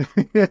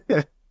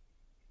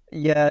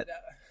 Yeah.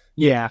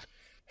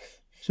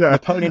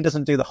 Napoleon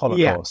doesn't do the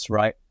Holocaust,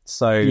 right?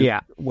 So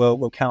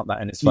we'll count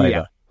that in his favour.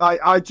 Yeah.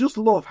 I just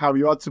love how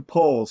you had to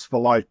pause for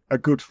like a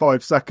good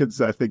 5 seconds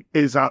there. I think,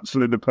 is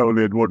actually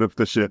Napoleon one of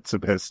the shits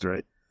of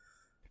history?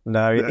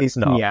 No, he's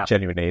not. Yeah.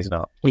 Genuinely, he's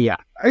not. Yeah.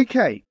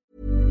 Okay.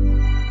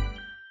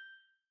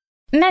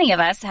 Many of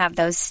us have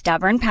those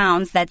stubborn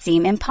pounds that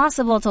seem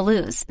impossible to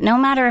lose, no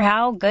matter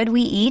how good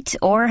we eat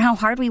or how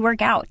hard we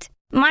work out.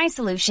 My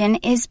solution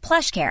is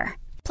PlushCare.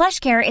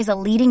 PlushCare is a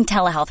leading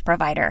telehealth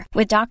provider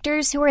with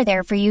doctors who are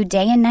there for you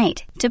day and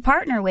night to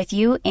partner with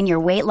you in your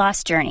weight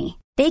loss journey.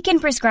 They can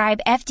prescribe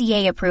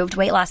FDA-approved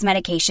weight loss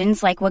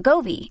medications like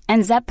Wegovy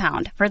and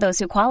Zepbound for those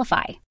who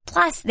qualify.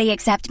 Plus, they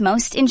accept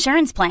most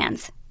insurance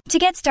plans. To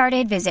get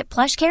started, visit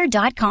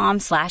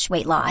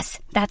plushcare.com/weightloss.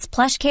 That's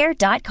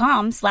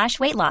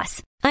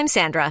plushcare.com/weightloss. I'm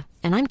Sandra,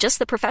 and I'm just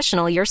the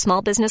professional your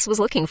small business was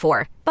looking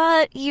for.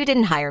 But you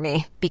didn't hire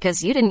me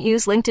because you didn't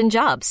use LinkedIn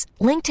Jobs.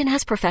 LinkedIn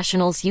has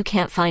professionals you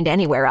can't find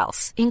anywhere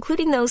else,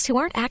 including those who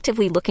aren't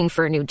actively looking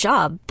for a new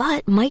job,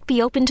 but might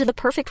be open to the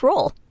perfect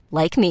role,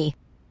 like me.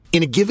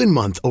 In a given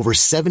month, over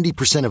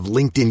 70% of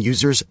LinkedIn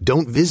users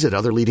don't visit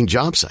other leading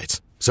job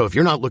sites. So if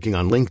you're not looking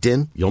on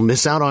LinkedIn, you'll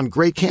miss out on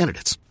great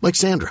candidates like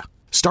Sandra.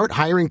 Start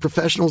hiring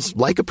professionals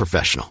like a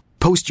professional.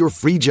 Post your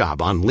free job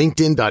on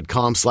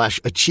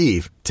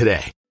linkedin.com/achieve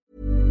today.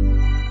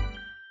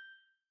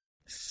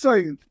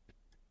 So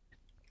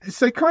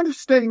kind of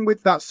staying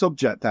with that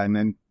subject then,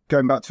 and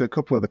going back to a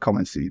couple of the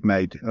comments that you've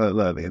made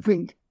earlier, I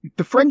think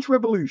the French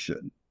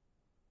Revolution,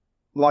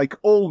 like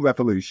all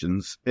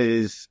revolutions,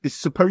 is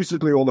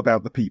supposedly all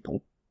about the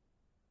people.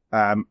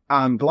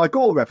 And like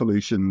all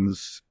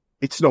revolutions,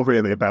 it's not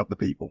really about the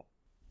people.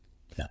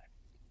 No.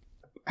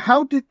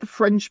 How did the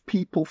French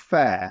people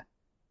fare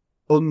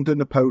under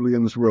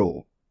Napoleon's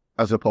rule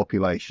as a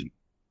population?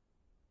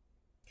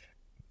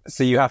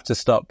 So you have to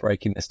start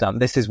breaking this down.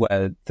 This is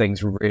where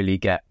things really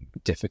get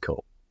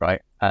difficult,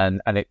 right?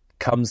 And it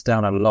comes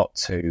down a lot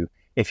to,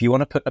 if you want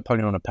to put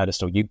Napoleon on a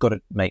pedestal, you've got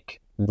to make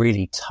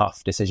really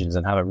tough decisions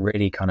and have a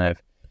really kind of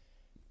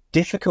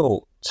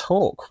difficult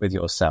talk with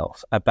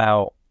yourself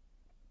about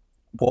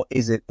what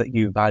is it that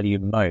you value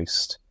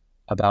most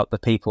about the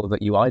people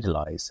that you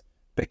idolize.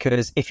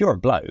 Because if you're a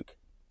bloke,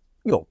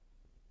 you're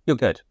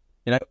good.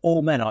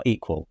 All men are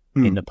equal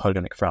in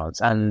Napoleonic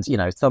France, and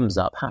thumbs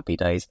up, happy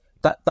days.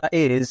 That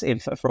is,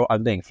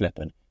 I'm being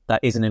flippant, that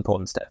is an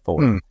important step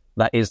forward.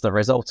 That is the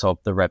result of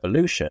the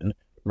revolution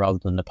rather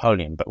than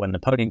Napoleon. But when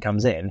Napoleon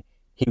comes in,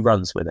 he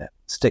runs with it,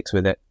 sticks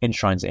with it,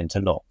 enshrines it into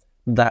law.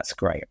 That's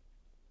great.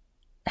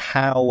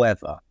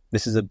 However,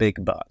 this is a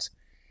big but.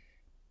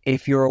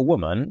 If you're a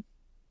woman,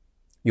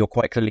 you're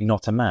quite clearly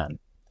not a man.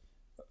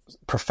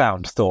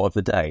 profound thought of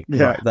the day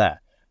right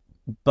there.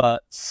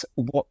 But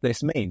what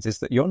this means is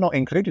that you're not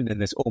included in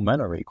this all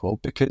men are equal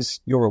because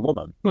you're a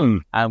woman.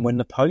 And when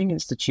Napoleon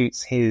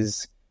institutes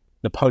his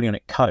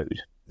Napoleonic Code,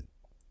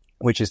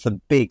 which is the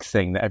big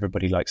thing that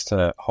everybody likes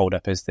to hold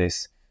up as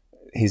this,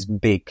 his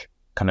big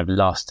kind of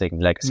lasting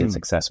legacy and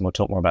success, and we'll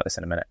talk more about this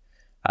in a minute.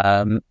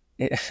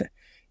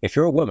 If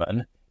you're a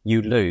woman,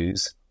 you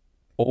lose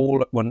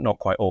all, well, not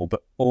quite all,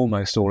 but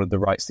almost all of the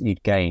rights that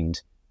you'd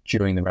gained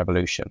during the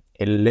revolution.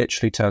 It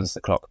literally turns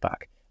the clock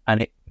back,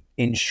 and it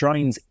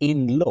enshrines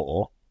in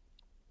law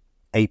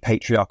a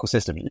patriarchal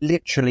system,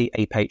 literally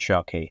a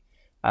patriarchy.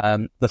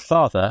 The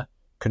father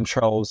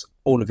controls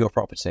all of your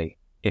property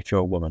if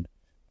you're a woman.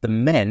 The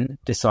men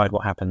decide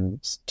what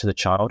happens to the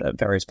child at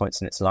various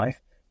points in its life.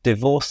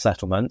 Divorce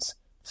settlements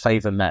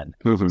favour men.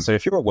 So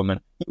if you're a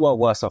woman, you are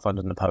worse off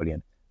under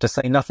Napoleon. To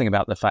say nothing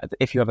about the fact that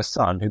if you have a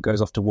son who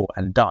goes off to war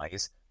and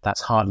dies,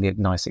 that's hardly a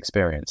nice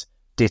experience.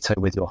 Ditto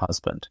with your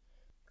husband.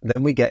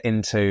 Then we get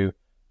into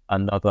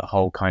another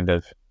whole kind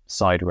of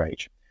side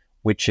rage,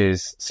 which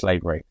is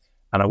slavery.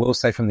 And I will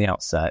say from the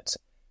outset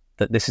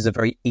that this is a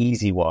very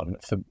easy one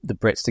for the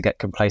Brits to get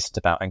complacent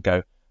about and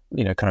go,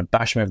 you know, kind of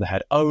bash him over the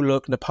head. Oh,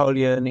 look,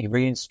 Napoleon, he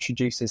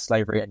reintroduces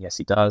slavery. And yes,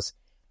 he does.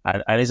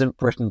 And isn't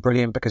Britain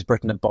brilliant because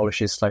Britain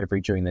abolishes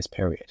slavery during this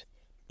period?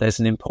 There's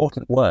an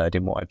important word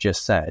in what I've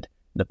just said.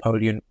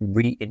 Napoleon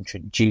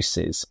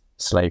reintroduces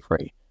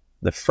slavery.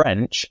 The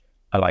French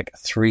are like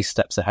 3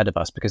 steps ahead of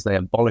us because they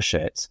abolish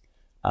it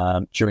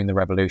during the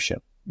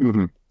revolution.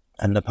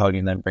 And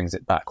Napoleon then brings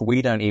it back.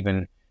 We don't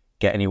even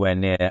get anywhere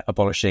near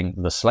abolishing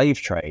the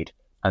slave trade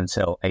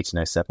until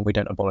 1807. We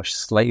don't abolish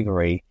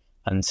slavery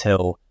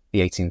until the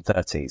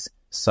 1830s.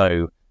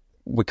 So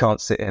we can't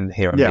sit in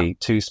here and be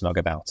too smug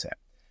about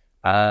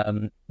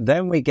it.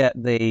 Then we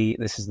get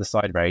this is the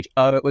side rage.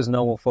 Oh, it was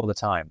normal for the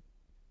time.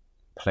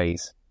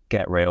 Please,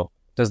 get real.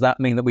 Does that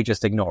mean that we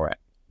just ignore it?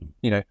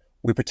 You know,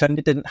 we pretend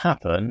it didn't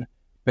happen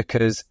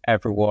because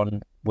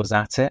everyone was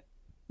at it.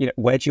 You know,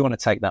 where do you want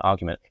to take that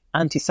argument?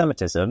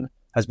 Anti-Semitism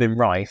has been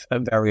rife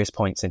at various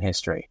points in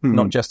history,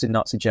 not just in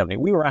Nazi Germany.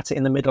 We were at it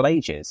in the Middle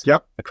Ages,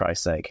 for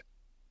Christ's sake.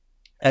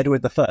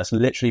 Edward I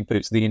literally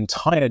boots the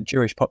entire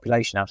Jewish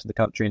population out of the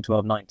country in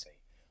 1290.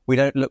 We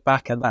don't look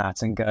back at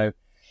that and go,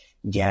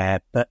 yeah,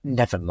 but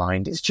never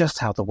mind, it's just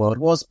how the world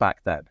was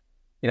back then.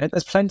 You know,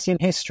 there's plenty in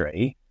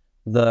history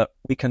that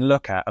we can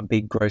look at and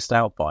be grossed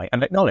out by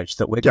and acknowledge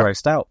that we're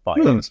grossed out by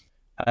it.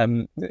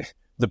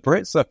 The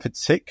Brits are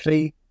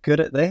particularly good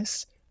at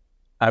this.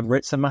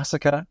 Ritzer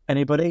Massacre,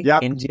 anybody?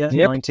 India,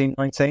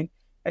 1919.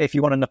 If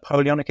you want a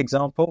Napoleonic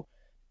example,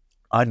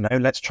 I don't know,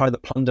 let's try the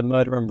plunder,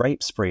 murder and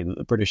rape spree that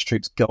the British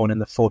troops go on in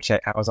the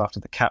 48 hours after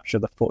the capture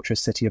of the fortress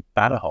city of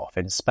Badajoz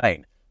in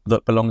Spain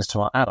that belongs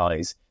to our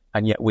allies,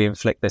 and yet we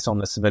inflict this on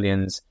the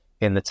civilians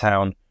in the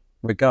town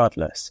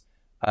regardless.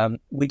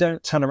 We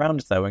don't turn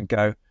around, though, and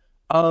go,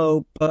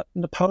 oh, but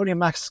Napoleon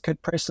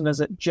massacred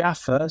prisoners at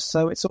Jaffa,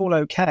 so it's all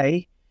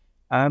okay.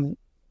 I mean,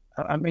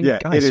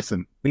 guys, it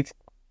isn't.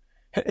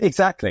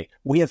 Exactly.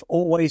 We have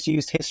always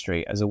used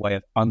history as a way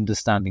of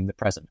understanding the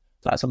present.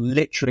 That's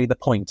literally the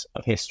point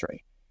of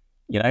history.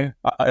 You know,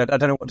 I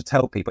don't know what to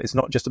tell people. It's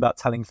not just about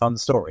telling fun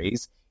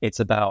stories. It's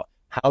about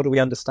how do we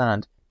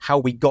understand how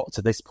we got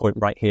to this point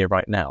right here,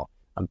 right now.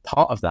 And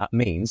part of that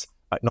means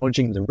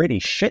acknowledging the really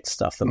shit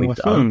stuff that we've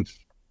done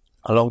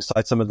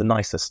alongside some of the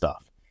nicer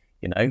stuff,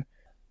 you know?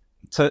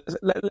 So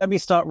let me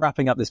start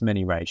wrapping up this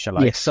mini rage, shall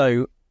I? Yes.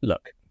 So,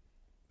 look,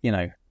 you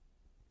know,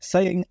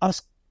 saying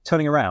us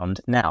turning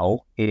around now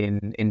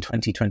in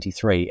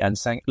 2023 and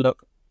saying,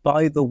 look,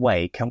 by the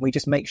way, can we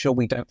just make sure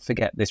we don't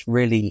forget this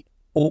really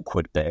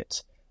awkward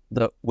bit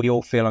that we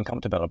all feel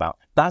uncomfortable about?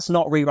 That's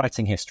not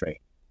rewriting history.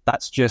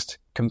 That's just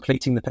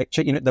completing the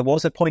picture. You know, there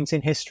was a point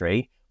in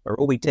history where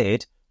all we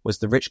did was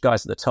the rich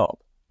guys at the top,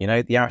 you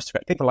know, the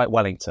aristocrats, people like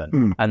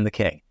Wellington and the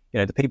king, you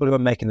know, the people who are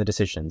making the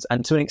decisions.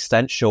 And to an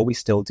extent, sure, we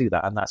still do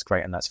that, and that's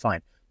great, and that's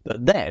fine.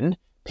 But then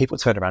people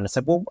turned around and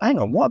said, well, hang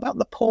on, what about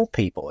the poor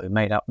people who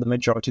made up the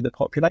majority of the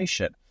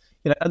population?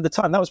 You know, at the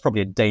time, that was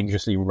probably a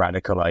dangerously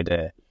radical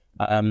idea.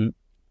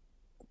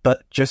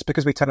 But just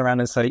because we turn around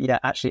and say, yeah,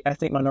 actually,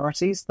 ethnic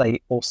minorities,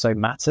 they also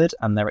mattered,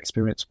 and their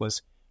experience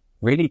was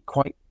really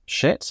quite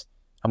shit,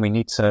 and we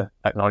need to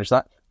acknowledge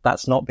that.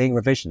 That's not being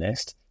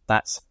revisionist.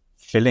 That's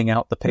filling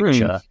out the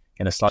picture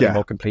in a slightly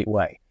more complete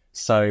way.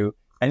 So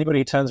anybody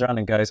who turns around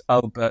and goes,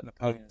 oh, but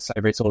Napoleon and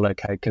slavery, it's all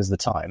okay because of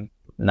the time,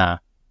 nah,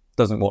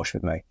 doesn't wash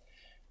with me.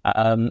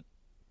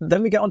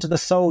 Then we get onto the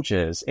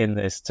soldiers in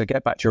this, to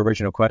get back to your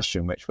original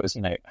question, which was,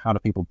 you know, how do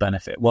people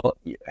benefit? Well,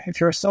 if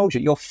you're a soldier,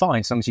 you're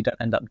fine as long as you don't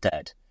end up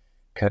dead,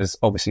 because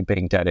obviously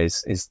being dead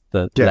is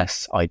the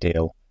less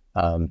ideal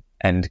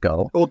end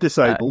goal. Or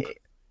disabled.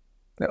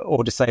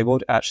 Or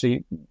disabled,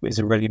 actually, is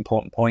a really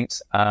important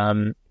point.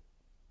 Napoleon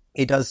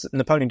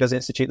does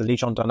institute the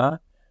Légion d'honneur,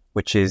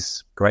 which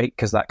is great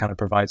because that kind of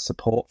provides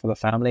support for the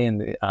family.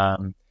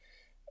 And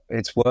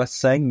it's worth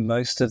saying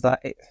most of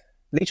that...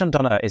 Légion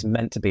d'honneur is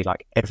meant to be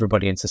like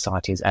everybody in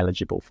society is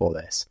eligible for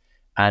this.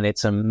 And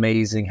it's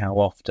amazing how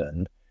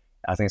often,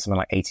 I think something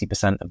like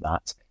 80% of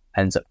that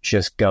ends up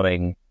just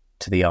going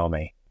to the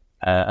army.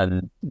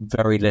 And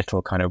very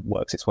little kind of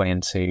works its way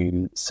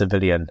into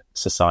civilian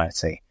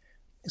society.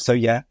 So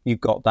yeah,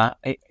 you've got that.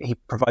 He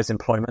provides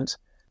employment.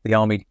 The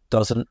army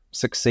doesn't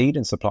succeed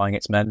in supplying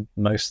its men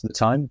most of the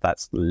time.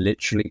 That's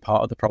literally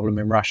part of the problem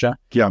in Russia.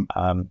 Yeah.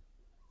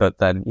 But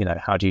then,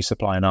 how do you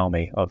supply an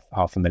army of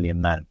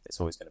 500,000 men? It's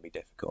always going to be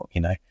difficult,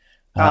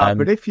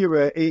 But if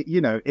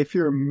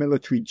you're a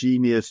military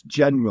genius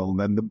general,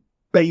 then the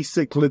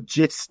basic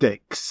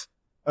logistics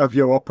of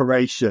your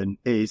operation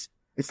it's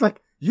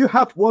like you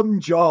have one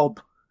job.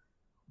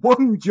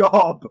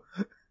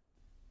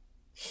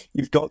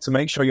 You've got to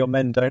make sure your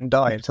men don't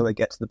die until they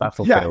get to the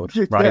battlefield.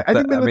 Right? Yeah,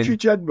 any military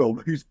general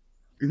whose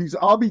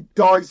army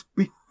dies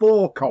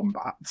before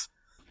combat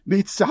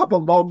needs to have a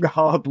long,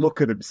 hard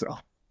look at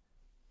himself.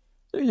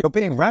 You're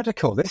being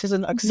radical. This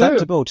isn't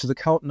acceptable to the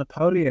cult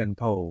Napoleon,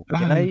 Paul.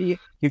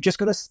 You've just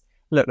got to...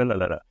 Look.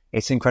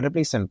 It's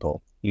incredibly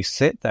simple. You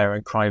sit there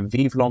and cry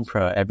Vive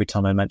l'Empereur every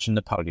time I mention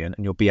Napoleon,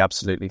 and you'll be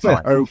absolutely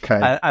fine.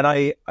 Okay.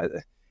 And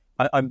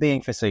I'm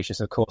being facetious,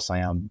 of course I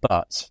am,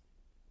 but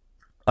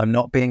I'm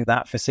not being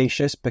that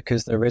facetious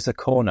because there is a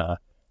corner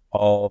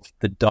of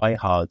the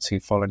diehards who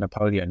follow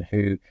Napoleon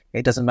who,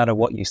 it doesn't matter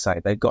what you say,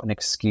 they've got an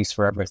excuse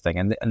for everything.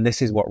 And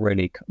this is what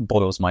really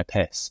boils my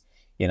piss.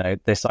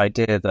 This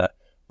idea that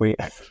we...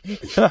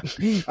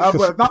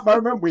 well, at that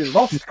moment, we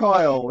lost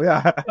Kyle,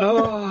 yeah.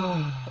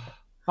 Oh,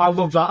 I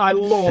love that. I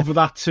love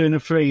that turn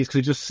of phrase because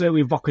it's just so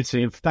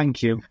evocative.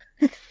 Thank you.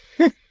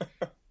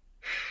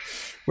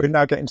 We're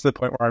now getting to the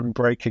point where I'm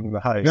breaking the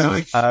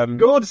host.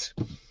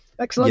 Good.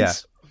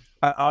 Excellent.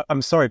 Yeah.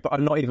 I'm sorry, but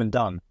I'm not even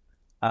done.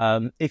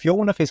 If you're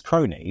one of his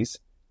cronies,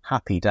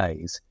 happy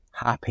days.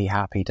 Happy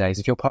days.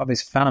 If you're part of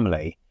his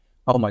family,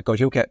 oh my God,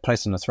 you'll get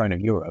placed on the throne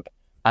of Europe.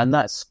 And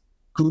that's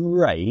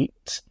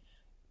great,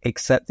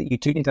 except that you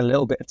do need a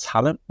little bit of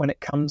talent when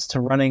it comes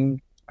to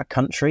running a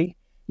country.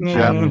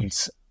 And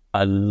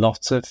a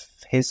lot of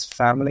his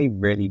family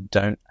really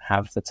don't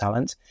have the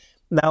talent.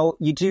 Now,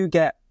 you do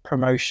get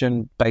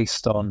promotion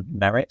based on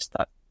merit.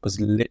 That was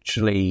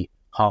literally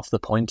half the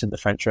point of the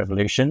French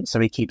Revolution.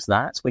 So he keeps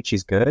that, which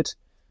is good.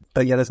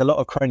 But yeah, there's a lot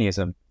of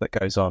cronyism that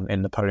goes on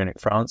in Napoleonic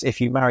France. If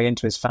you marry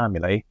into his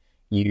family,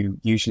 you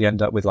usually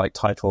end up with like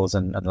titles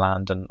and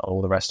land and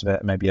all the rest of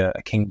it, maybe a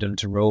kingdom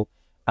to rule.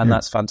 And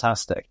that's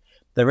fantastic.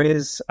 There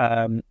is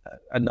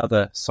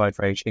another side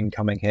rage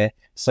incoming here.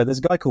 So there's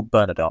a guy called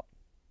Bernadotte.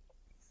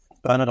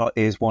 Bernadotte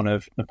is one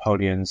of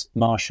Napoleon's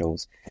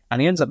marshals, and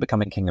he ends up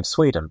becoming king of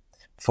Sweden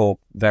for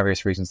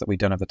various reasons that we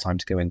don't have the time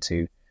to go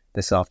into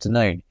this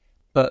afternoon.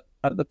 But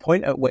at the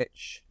point at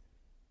which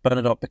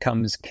Bernadotte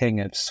becomes king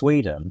of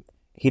Sweden,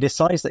 he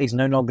decides that he's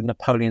no longer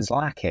Napoleon's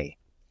lackey,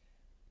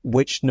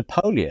 which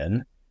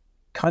Napoleon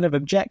kind of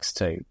objects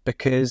to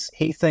because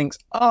he thinks,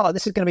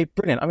 this is going to be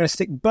brilliant. I'm going to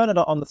stick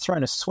Bernadotte on the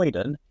throne of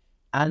Sweden,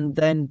 and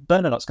then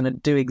Bernadotte's going to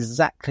do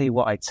exactly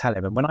what I tell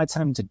him. And when I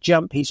tell him to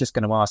jump, he's just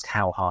going to ask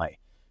how high.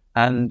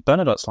 And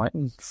Bernadotte's like,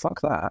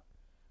 fuck that.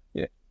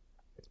 Yeah.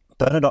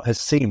 Bernadotte has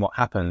seen what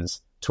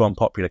happens to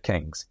unpopular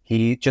kings.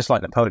 He, just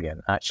like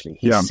Napoleon, actually,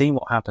 he's seen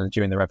what happens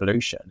during the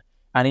revolution.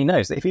 And he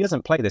knows that if he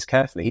doesn't play this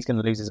carefully, he's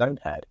going to lose his own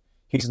head.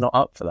 He's not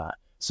up for that.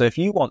 So if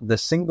you want the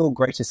single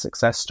greatest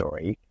success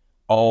story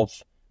of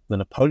the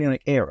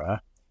Napoleonic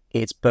era,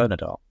 it's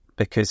Bernadotte,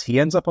 because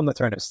he ends up on the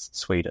throne of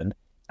Sweden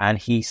and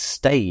he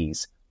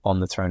stays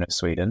on the throne of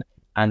Sweden.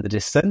 And the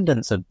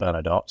descendants of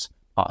Bernadotte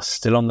are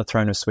still on the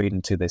throne of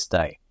Sweden to this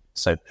day.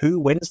 So who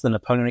wins the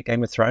Napoleonic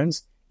Game of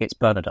Thrones? It's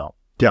Bernadotte.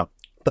 Yeah.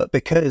 But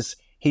because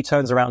he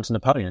turns around to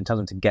Napoleon and tells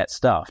him to get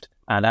stuffed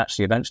and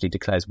actually eventually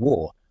declares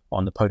war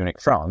on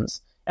Napoleonic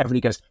France, everybody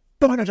goes,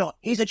 Bernadotte,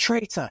 he's a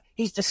traitor.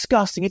 He's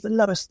disgusting. He's the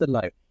lowest of the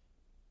low.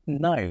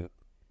 No,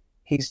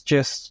 he's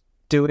just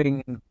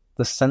doing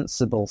the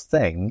sensible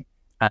thing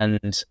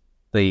and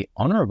the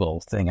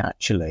honourable thing,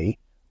 actually,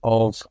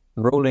 of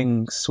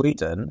ruling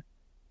Sweden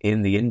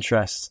in the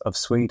interests of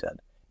Sweden.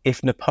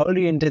 If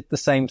Napoleon did the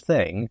same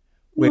thing,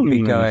 we'd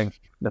be going,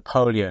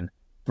 Napoleon,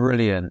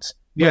 brilliant.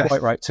 Yes.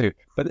 Quite right too.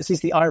 But this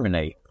is the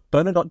irony.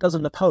 Bernadotte does a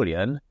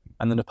Napoleon,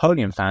 and the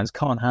Napoleon fans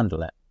can't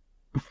handle it.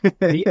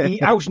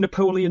 he out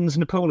Napoleon's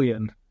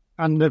Napoleon,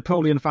 and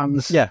Napoleon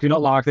fans do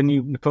not like the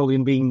new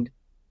Napoleon being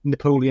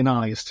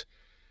Napoleonized.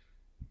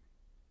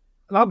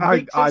 That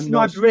makes sense in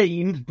my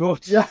brain,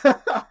 but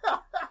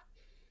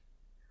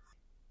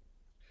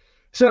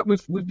so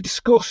we've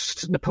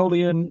discussed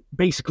Napoleon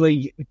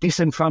basically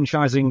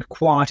disenfranchising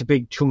quite a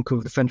big chunk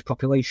of the French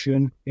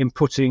population, in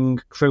putting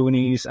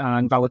cronies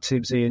and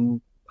relatives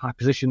in high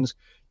positions,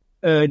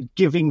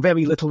 giving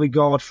very little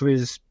regard for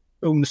his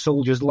own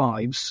soldiers'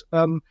 lives.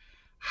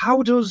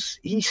 How does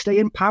he stay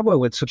in power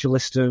with such a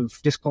list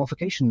of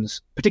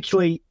disqualifications,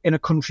 particularly in a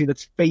country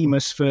that's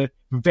famous for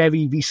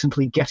very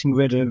recently getting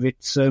rid of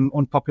its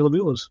unpopular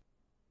rulers?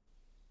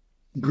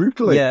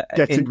 Brutally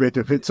getting rid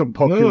of its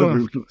unpopular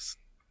rulers.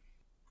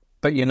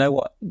 But you know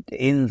what?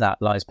 In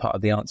that lies part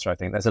of the answer, I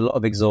think. There's a lot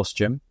of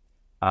exhaustion,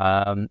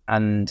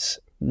 and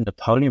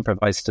Napoleon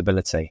provides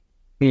stability.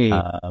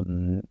 I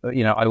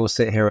will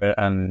sit here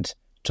and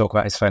talk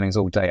about his failings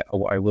all day.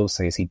 What I will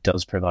say is he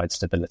does provide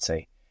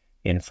stability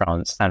in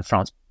France, and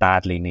France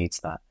badly needs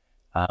that.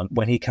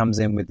 When he comes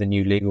in with the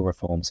new legal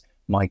reforms,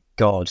 my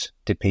God,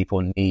 did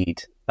people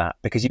need that?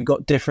 Because you've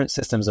got different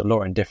systems of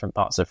law in different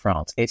parts of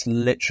France. It's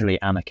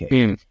literally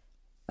anarchy.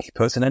 He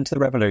puts an end to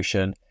the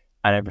revolution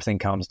and everything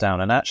calms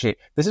down. And actually,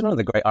 this is one of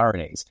the great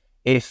ironies.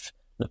 If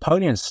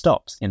Napoleon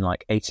stops in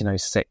like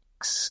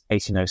 1806,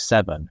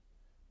 1807,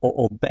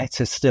 or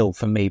better still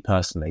for me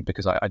personally,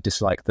 because I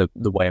dislike the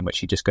way in which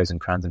he just goes and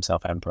crowns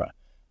himself emperor,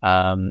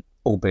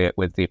 albeit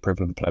with the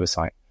approval of a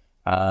plebiscite.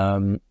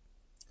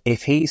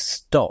 If he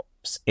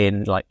stops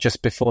in like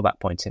just before that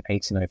point in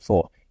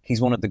 1804, he's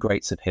one of the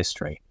greats of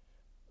history,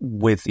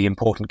 with the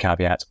important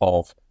caveat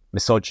of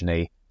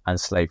misogyny and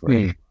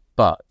slavery.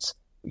 But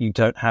you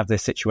don't have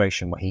this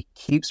situation where he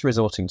keeps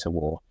resorting to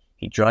war.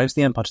 He drives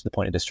the empire to the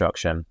point of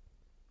destruction.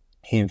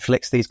 He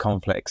inflicts these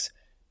conflicts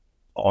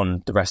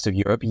on the rest of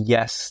Europe.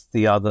 Yes,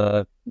 the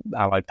other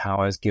allied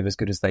powers give as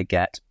good as they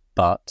get,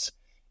 but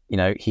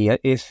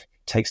if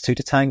takes two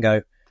to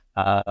tango.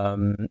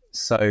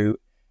 So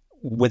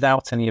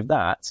without any of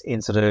that,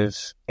 in sort of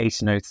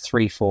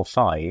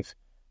 1803-4-5,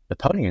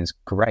 Napoleon's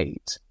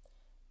great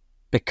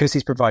because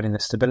he's providing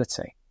this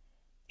stability.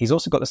 He's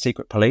also got the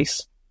secret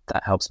police.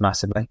 That helps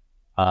massively,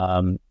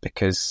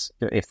 because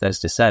if there's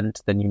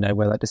dissent, then you know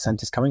where that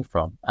dissent is coming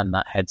from, and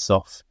that heads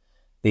off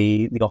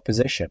the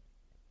opposition.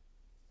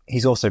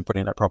 He's also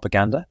brilliant at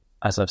propaganda,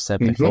 as I've said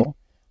before,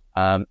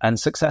 and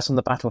success on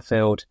the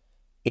battlefield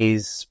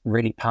is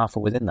really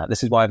powerful within that.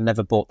 This is why I've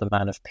never bought the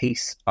man of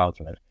peace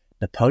argument.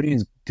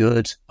 Napoleon's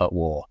good at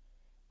war,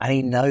 and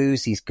he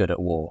knows he's good at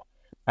war.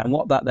 And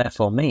what that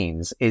therefore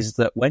means is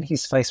that when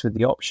he's faced with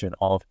the option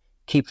of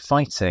keep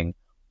fighting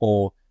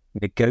or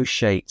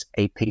negotiate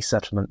a peace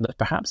settlement that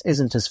perhaps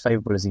isn't as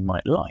favourable as he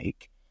might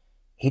like,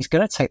 he's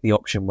going to take the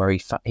option where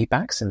he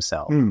backs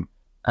himself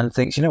and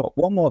thinks, you know what,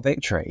 one more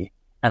victory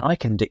and I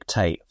can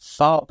dictate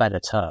far better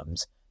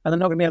terms, and they're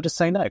not going to be able to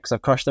say no because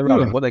I've crushed their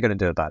rebellion. What are they going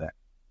to do about it?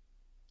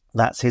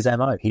 That's his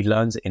MO. He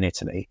learns it in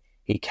Italy.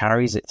 He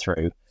carries it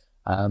through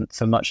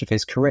for much of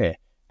his career,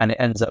 and it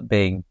ends up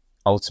being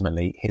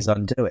ultimately his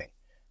undoing.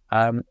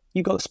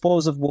 You've got the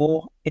spoils of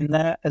war in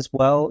there as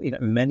well.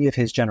 Many of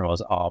his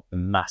generals are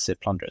massive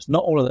plunderers.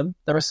 Not all of them.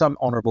 There are some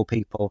honourable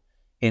people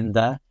in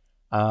there.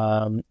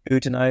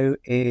 Oudinot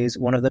is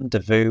one of them.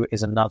 Davout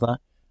is another.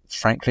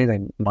 Frankly,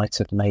 they might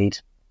have made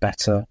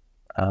better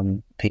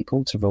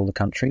people to rule the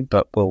country,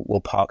 but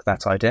we'll park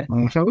that idea.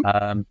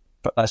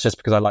 But that's just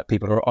because I like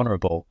people who are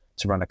honourable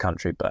to run a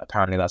country. But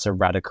apparently that's a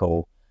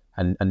radical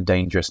and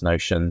dangerous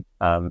notion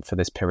for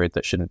this period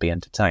that shouldn't be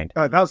entertained.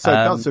 That's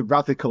a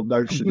radical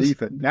notion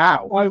even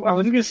now. I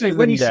was going to say,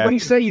 when you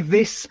say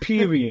this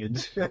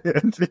period...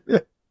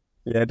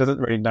 it doesn't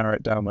really narrow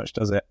it down much,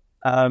 does it?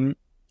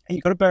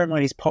 You've got to bear in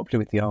mind he's popular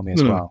with the army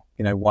as well.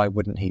 Why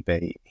wouldn't he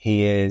be?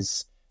 He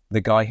is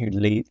the guy who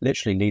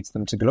literally leads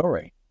them to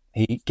glory.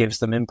 He gives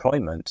them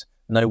employment.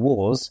 No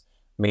wars.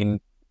 No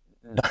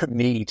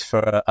need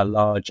for a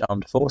large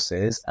armed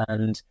forces.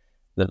 And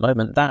the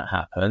moment that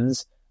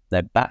happens,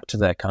 they're back to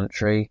their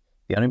country.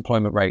 The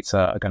unemployment rates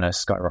are going to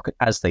skyrocket,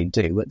 as they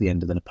do at the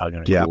end of the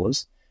Napoleonic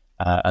Wars.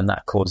 And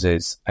that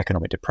causes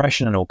economic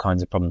depression and all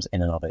kinds of problems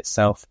in and of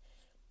itself.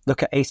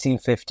 Look at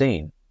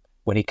 1815,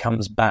 when he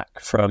comes back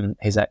from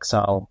his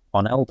exile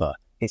on Elba.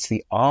 It's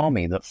the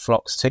army that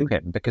flocks to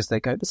him because they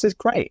go, this is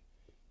great.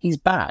 He's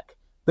back.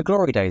 The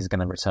glory days are going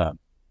to return.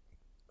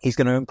 He's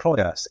going to employ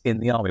us in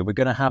the army. We're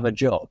going to have a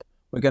job.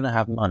 We're going to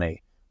have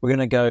money. We're going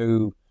to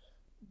go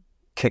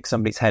kick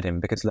somebody's head in,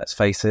 because let's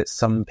face it,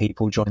 some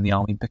people join the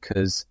army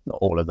because, not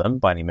all of them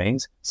by any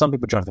means, some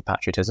people join for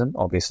patriotism,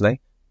 obviously.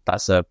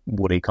 That's a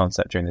woolly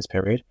concept during this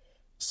period.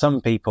 Some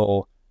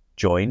people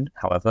join,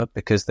 however,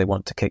 because they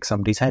want to kick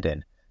somebody's head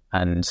in,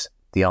 and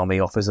the army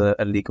offers a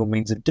legal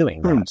means of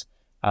doing that.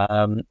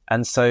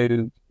 And so,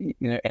 in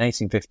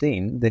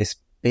 1815, this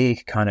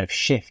big kind of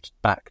shift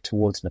back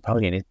towards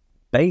Napoleon is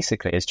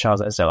basically, as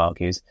Charles Esdale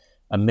argues,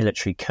 a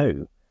military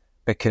coup,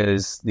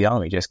 because the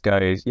army just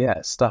goes,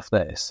 stuff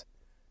this.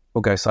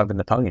 We'll go side with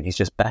Napoleon. He's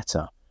just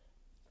better.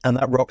 And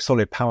that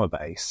rock-solid power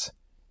base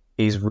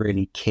is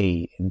really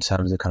key in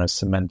terms of kind of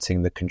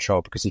cementing the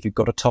control, because if you've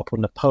got to topple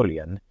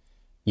Napoleon,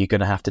 you're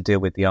going to have to deal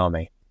with the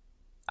army.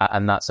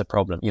 And that's a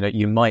problem.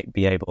 You might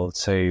be able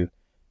to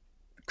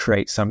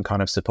create some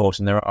kind of support,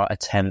 and there are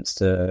attempts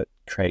to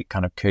create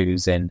kind of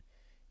coups in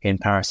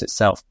Paris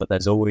itself, but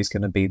there's always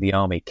going to be the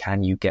army.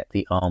 Can you get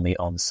the army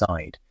on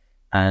side?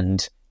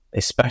 And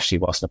especially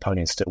whilst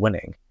Napoleon's still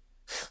winning,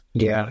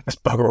 there's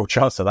bugger all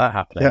chance of that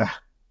happening.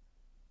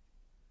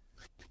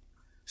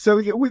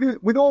 So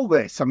with all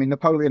this,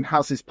 Napoleon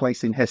has his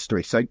place in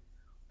history. So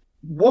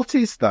what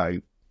is, though,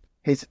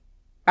 his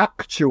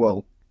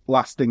actual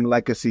lasting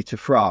legacy to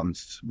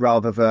France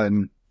rather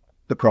than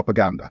the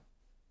propaganda?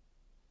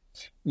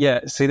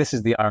 See, this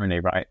is the irony,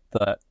 right?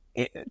 That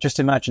just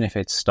imagine if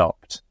it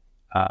stopped.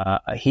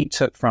 He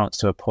took France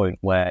to a point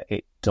where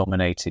it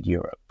dominated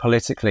Europe,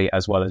 politically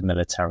as well as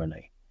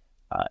militarily.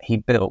 He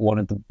built one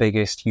of the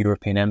biggest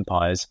European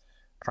empires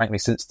frankly,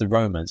 since the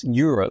Romans.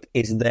 Europe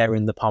is there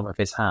in the palm of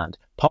his hand.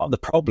 Part of the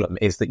problem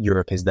is that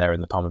Europe is there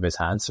in the palm of his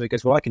hand. So he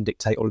goes, well, I can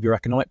dictate all of your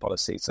economic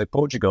policy. So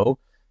Portugal,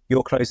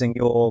 you're closing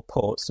your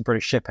ports to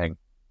British shipping.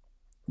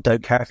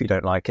 Don't care if you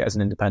don't like it as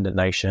an independent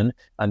nation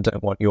and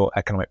don't want your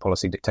economic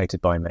policy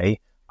dictated by me.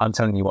 I'm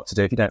telling you what to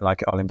do. If you don't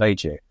like it, I'll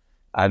invade you.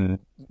 And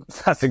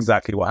that's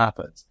exactly what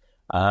happens.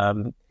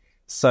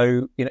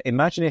 So,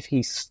 imagine if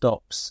he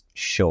stops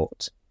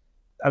short.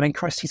 I mean,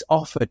 Christ, he's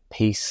offered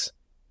peace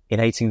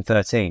in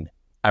 1813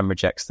 and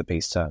rejects the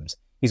peace terms.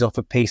 He's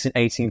offered peace in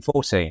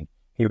 1814.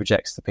 He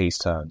rejects the peace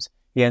terms.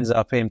 He ends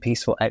up in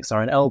peaceful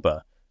exile in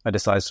Elba and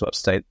decides to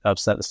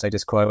upset the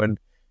status quo and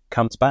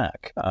comes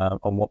back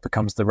on what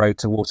becomes the road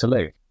to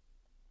Waterloo.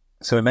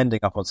 So him ending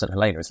up on St.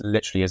 Helena is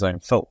literally his own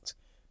fault.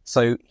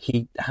 So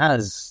he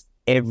has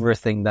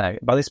everything there.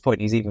 By this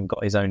point, he's even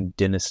got his own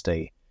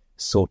dynasty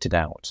sorted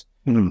out.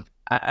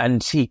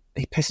 And he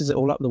pisses it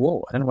all up the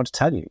wall. I don't know what to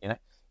tell you.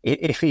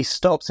 If he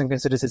stops and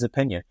considers his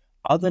opinion,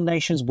 other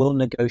nations will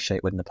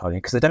negotiate with Napoleon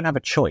because they don't have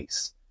a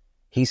choice.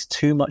 He's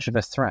too much of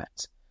a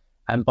threat.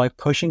 And by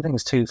pushing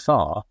things too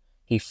far,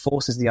 he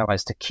forces the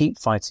Allies to keep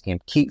fighting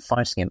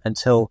him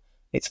until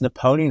it's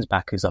Napoleon's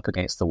back who's up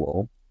against the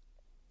wall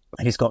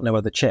and he's got no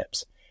other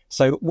chips.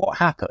 So what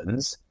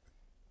happens?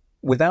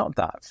 Without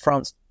that,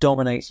 France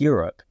dominates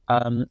Europe.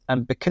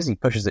 And because he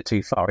pushes it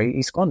too far,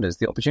 he squanders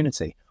the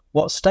opportunity.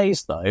 What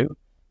stays, though,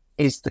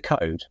 is the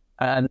code.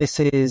 And this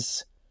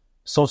is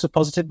sort of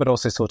positive, but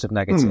also sort of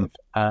negative.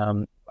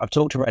 I've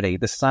talked already,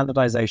 the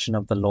standardization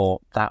of the law,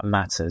 that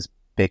matters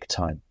big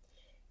time.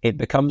 It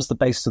becomes the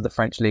basis of the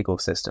French legal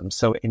system,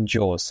 so it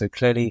endures. So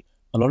clearly,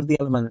 a lot of the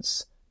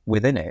elements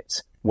within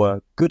it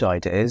were good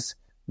ideas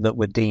that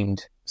were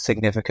deemed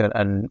significant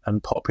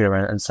and popular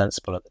and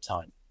sensible at the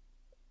time.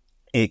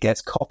 It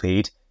gets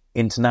copied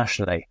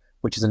internationally,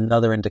 which is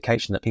another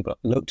indication that people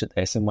looked at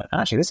this and went,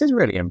 actually, this is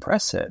really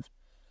impressive.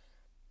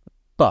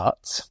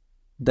 But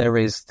there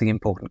is the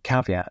important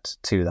caveat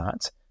to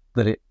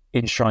that it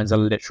enshrines a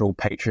literal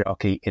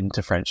patriarchy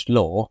into French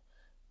law,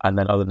 and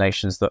then other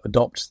nations that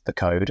adopt the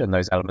code and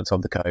those elements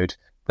of the code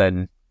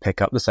then pick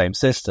up the same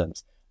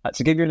systems.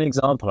 To give you an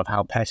example of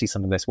how petty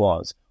some of this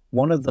was,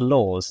 one of the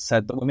laws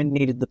said that women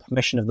needed the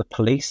permission of the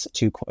police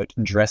to, quote,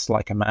 dress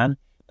like a man.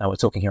 Now we're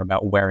talking here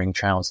about wearing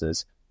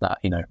trousers, that,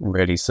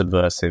 really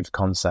subversive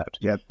concept.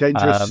 Yeah,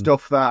 dangerous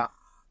stuff that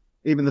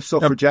even the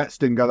suffragettes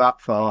didn't go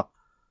that far.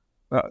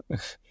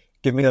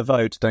 Give me a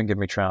vote, don't give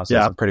me trousers.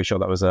 Yeah. I'm pretty sure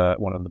that was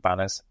one of the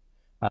banners.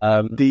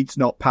 Deeds,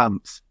 not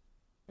pants.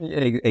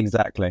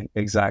 Exactly.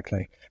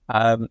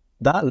 That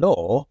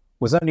law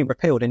was only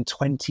repealed in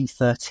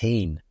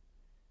 2013.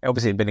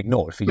 Obviously, it had been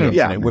ignored for years.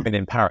 Women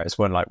in Paris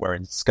weren't like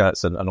wearing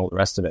skirts and all the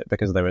rest of it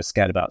because they were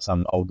scared about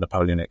some old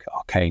Napoleonic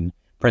arcane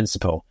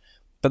principle.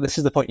 But this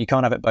is the point, you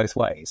can't have it both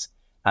ways.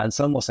 And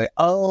some will say,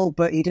 oh,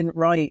 but he didn't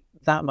write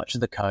that much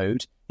of the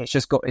code. It's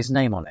just got his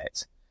name on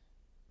it.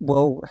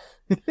 Well,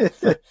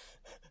 the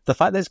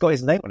fact that it's got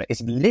his name on it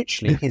is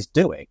literally his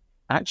doing,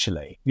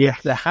 actually. Yeah.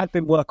 There had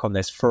been work on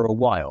this for a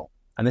while.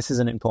 And this is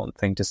an important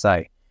thing to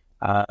say.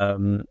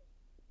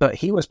 But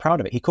he was proud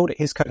of it. He called it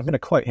his code. I'm going to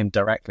quote him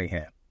directly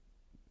here.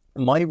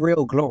 My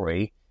real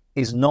glory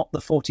is not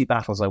the 40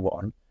 battles I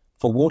won,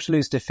 for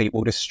Waterloo's defeat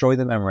will destroy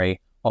the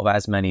memory of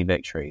as many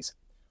victories.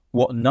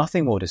 What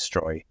nothing will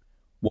destroy,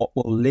 what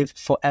will live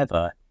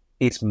forever,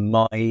 is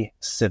my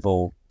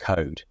civil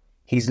code.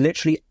 He's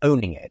literally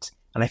owning it.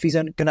 And if he's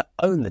going to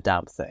own the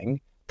damn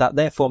thing, that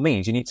therefore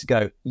means you need to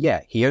go,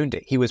 yeah, he owned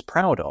it. He was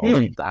proud of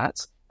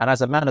that. And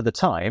as a man of the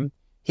time,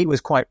 he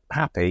was quite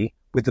happy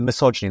with the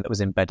misogyny that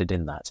was embedded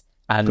in that.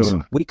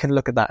 And we can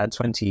look at that at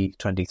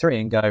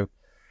 2023 and go,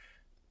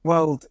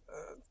 well,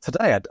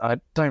 today I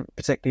don't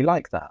particularly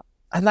like that.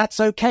 And that's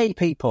okay,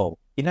 people.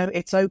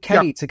 It's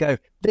okay to go,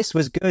 this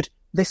was good,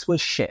 this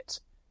was shit.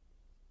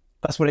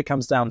 That's what it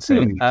comes down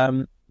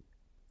to.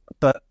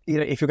 But,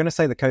 if you're going to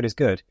say the code is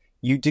good,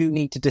 you do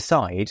need to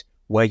decide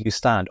where you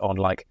stand on,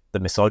 like, the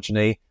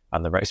misogyny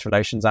and the race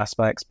relations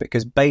aspects,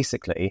 because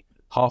basically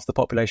half the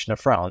population of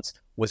France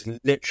was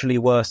literally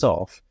worse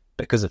off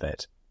because of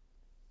it.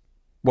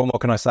 What more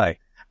can I say?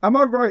 Am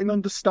I right in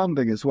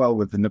understanding as well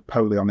with the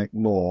Napoleonic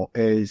law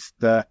is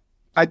that,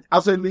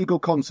 as a legal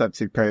concept,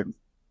 it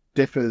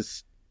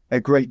differs a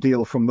great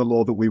deal from the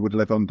law that we would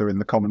live under in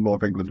the common law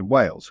of England and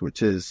Wales,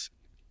 which is,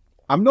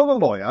 I'm not a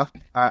lawyer.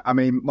 I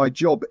mean, my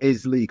job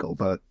is legal,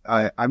 but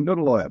I'm not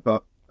a lawyer.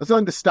 But as I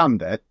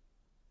understand it,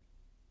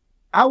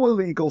 our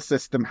legal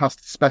system has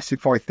to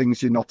specify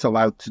things you're not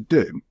allowed to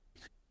do.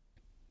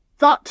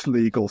 That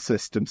legal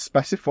system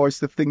specifies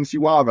the things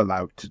you are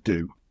allowed to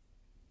do.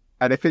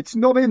 And if it's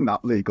not in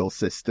that legal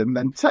system,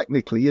 then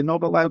technically you're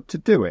not allowed to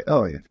do it,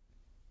 are you?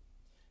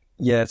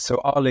 Yeah, so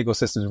our legal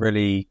system is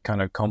really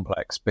kind of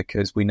complex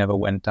because we never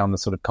went down the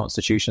sort of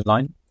constitution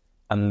line.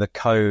 And the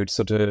code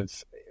sort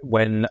of,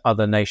 when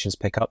other nations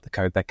pick up the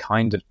code, they're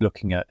kind of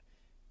looking at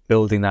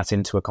building that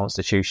into a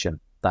constitution.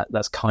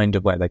 That's kind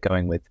of where they're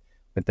going with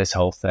this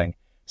whole thing.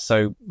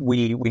 So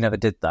we never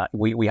did that.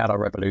 We had our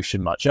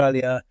revolution much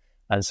earlier,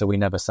 and so we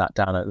never sat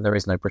down. There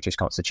is no British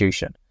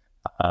constitution.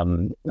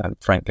 And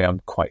frankly,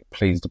 I'm quite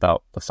pleased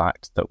about the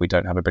fact that we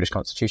don't have a British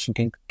constitution.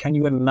 Can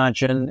you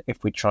imagine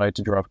if we tried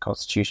to draw up a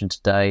constitution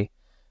today?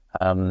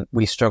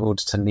 We struggled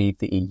to leave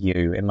the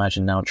EU.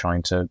 Imagine now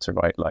trying to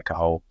write like a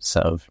whole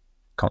set of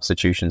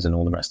constitutions and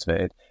all the rest of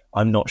it.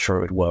 I'm not sure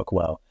it would work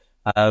well.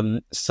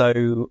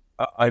 So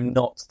I'm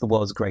not the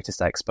world's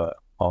greatest expert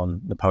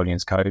on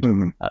Napoleon's Code.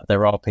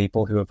 There are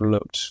people who have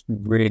looked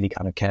really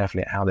kind of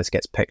carefully at how this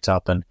gets picked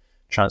up and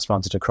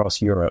transplanted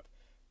across Europe.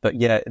 But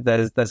yeah,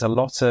 there's a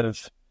lot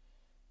of,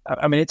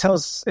 I mean, it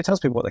tells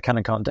people what they can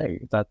and can't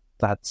do.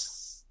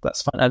 That's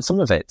fine, and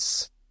some of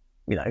it's,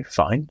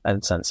 fine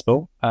and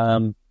sensible.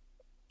 The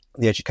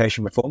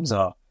education reforms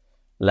are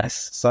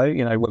less so.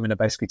 Women are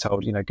basically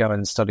told, go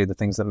and study the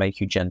things that make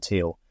you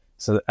genteel.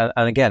 So,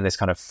 and again, this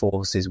kind of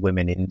forces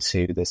women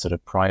into this sort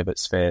of private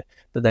sphere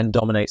that then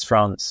dominates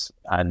France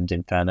and,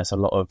 in fairness, a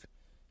lot of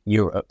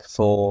Europe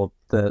for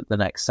the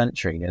next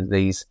century.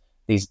 These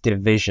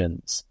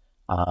divisions.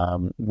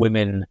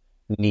 Women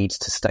need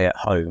to stay at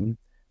home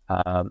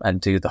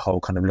and do the whole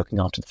kind of looking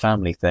after the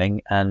family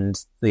thing.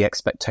 And the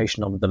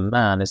expectation of the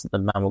man is that the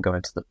man will go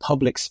into the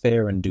public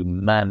sphere and do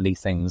manly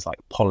things like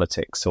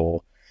politics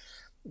or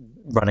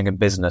running a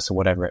business or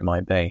whatever it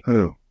might be.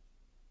 Oh.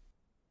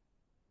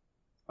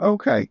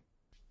 Okay.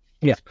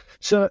 Yeah.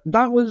 So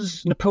that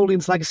was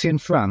Napoleon's legacy in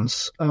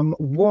France.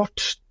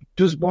 What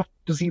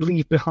does he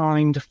leave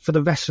behind for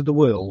the rest of the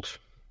world?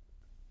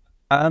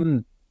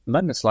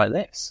 Moments like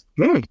this,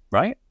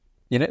 right?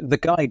 The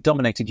guy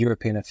dominated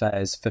European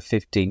affairs for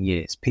 15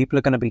 years. People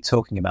are going to be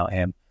talking about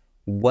him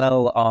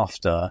well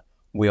after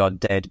we are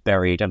dead,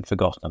 buried, and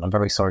forgotten. I'm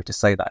very sorry to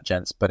say that,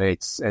 gents, but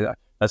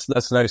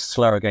that's no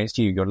slur against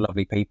you. You're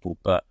lovely people,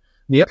 but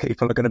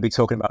people are going to be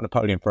talking about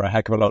Napoleon for a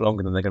heck of a lot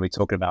longer than they're going to be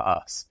talking about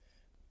us.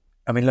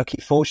 I mean, look,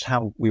 he forged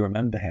how we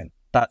remember him.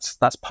 That's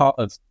part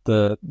of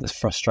the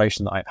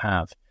frustration that I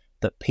have,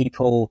 that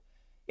people,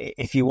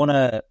 if you want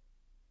to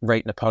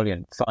rate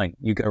Napoleon, fine,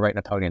 you go rate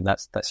Napoleon.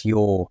 That's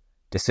your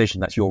decision.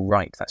 That's your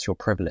right. That's your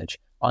privilege.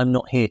 I'm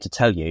not here to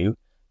tell you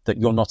that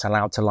you're not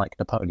allowed to like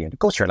Napoleon. Of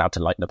course you're allowed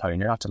to like Napoleon.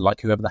 You're allowed to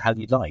like whoever the hell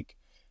you like.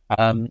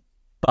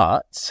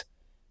 But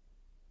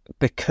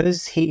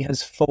because he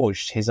has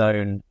forged his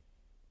own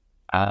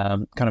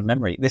kind of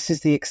memory, this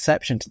is the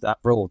exception to that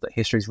rule that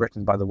history is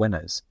written by the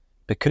winners.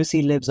 Because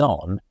he lives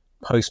on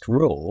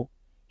post-rule,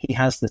 he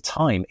has the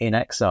time in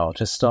exile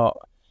to start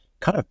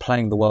kind of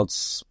playing the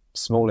world's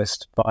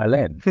smallest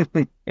violin,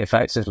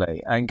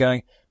 effectively, and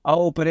going,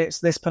 oh, but it's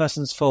this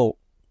person's fault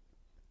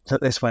that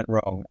this went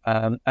wrong.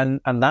 And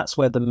that's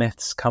where the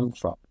myths come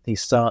from. He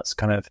starts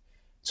kind of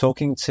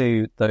talking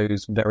to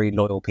those very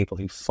loyal people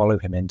who follow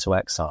him into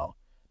exile.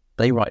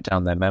 They write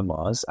down their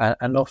memoirs,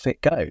 and off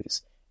it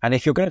goes. And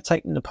if you're going to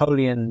take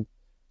Napoleon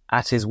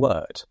at his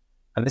word,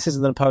 and this is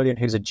the Napoleon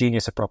who's a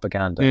genius of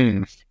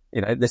propaganda,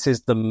 this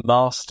is the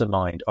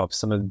mastermind of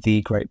some of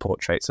the great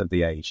portraits of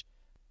the age,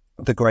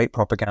 the great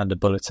propaganda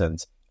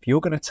bulletins. If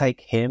you're going to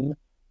take him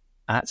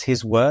at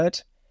his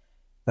word,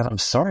 then I'm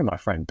sorry, my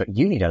friend, but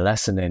you need a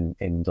lesson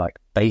in like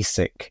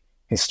basic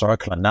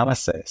historical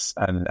analysis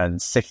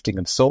and sifting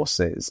of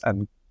sources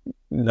and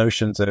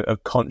notions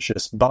of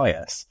conscious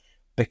bias,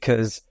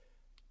 because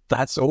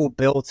that's all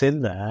built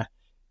in there,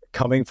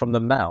 coming from the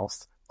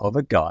mouth of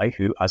a guy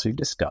who, as we've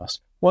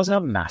discussed, was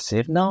a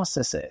massive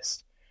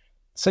narcissist.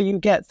 So you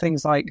get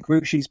things like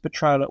Grouchy's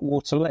betrayal at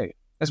Waterloo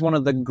as one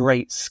of the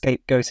great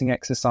scapegoating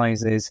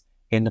exercises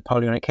in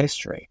Napoleonic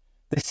history.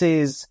 This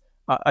is,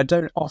 I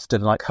don't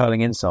often like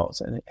hurling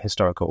insults at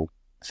historical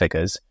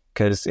figures,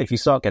 because if you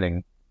start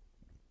getting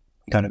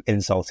kind of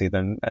insulty,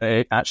 then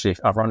actually,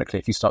 ironically,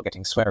 if you start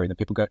getting sweary, then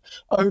people go,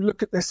 oh,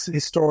 look at this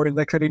historian,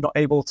 they're clearly not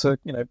able to,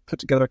 put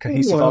together a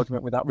cohesive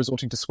argument without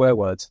resorting to swear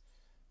words.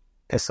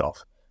 Piss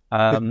off.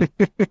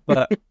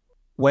 But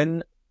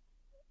when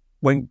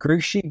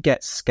Grouchy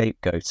gets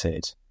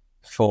scapegoated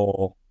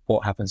for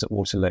what happens at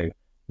Waterloo,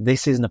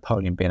 this is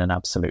Napoleon being an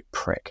absolute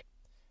prick.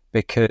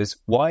 Because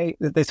why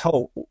this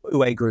whole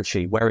 "Où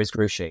Grouchy? Where is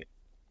Grouchy?"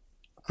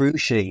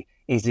 Grouchy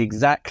is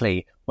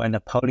exactly where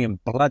Napoleon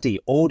bloody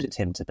ordered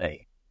him to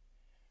be.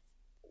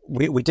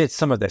 We did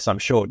some of this, I'm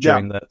sure,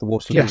 during the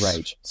Waterloo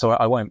Rage, so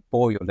I won't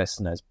bore your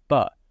listeners.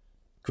 But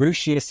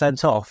Grouchy is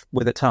sent off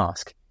with a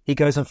task. He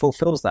goes and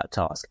fulfills that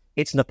task.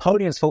 It's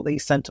Napoleon's fault that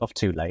he's sent off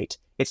too late.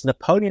 It's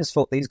Napoleon's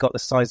fault that he's got the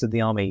size of the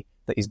army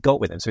that he's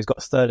got with him. So he's got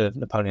a third of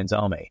Napoleon's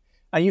army.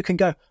 And you can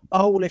go,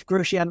 oh, well, if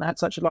Grouchy hadn't had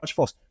such a large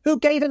force, who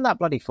gave him that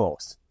bloody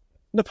force?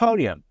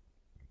 Napoleon.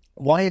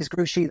 Why is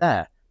Grouchy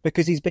there?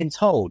 Because he's been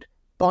told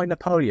by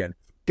Napoleon,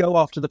 go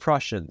after the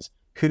Prussians,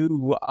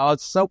 who are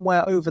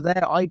somewhere over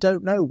there. I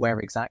don't know where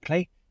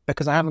exactly,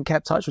 because I haven't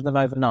kept touch with them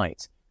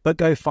overnight. But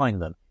go find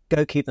them.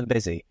 Go keep them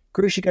busy.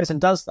 Grouchy goes and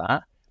does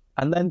that.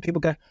 And then people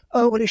go,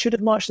 oh, well, he should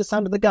have marched the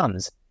sound of the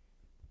guns.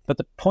 But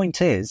the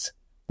point is,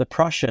 the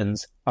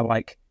Prussians are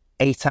like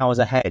 8 hours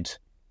ahead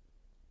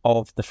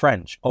of the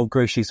French, of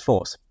Grouchy's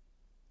force.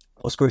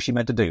 What's Grouchy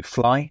meant to do?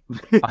 Fly?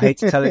 I hate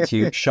to tell it to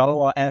you,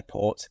 Charleroi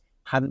Airport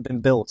hadn't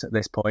been built at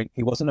this point.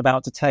 He wasn't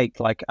about to take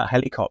like a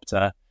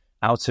helicopter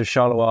out of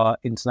Charleroi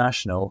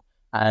International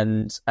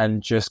and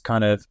just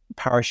kind of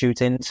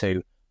parachute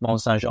into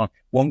Mont Saint-Jean.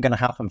 Wasn't going to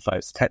happen,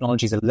 folks.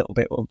 Technology's a little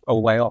bit a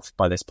way off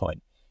by this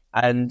point.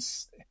 And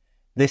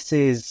this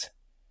is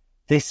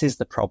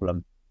the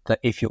problem, that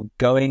if you're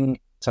going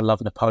to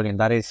love Napoleon,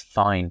 that is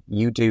fine.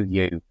 You do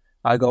you.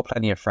 I got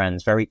plenty of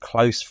friends, very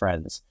close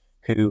friends,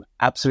 who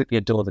absolutely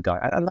adore the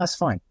guy, and that's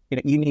fine.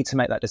 You need to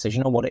make that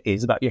decision on what it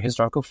is about your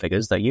historical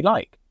figures that you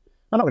like.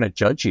 I'm not going to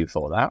judge you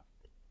for that.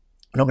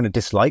 I'm not going to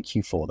dislike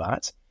you for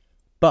that.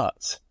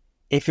 But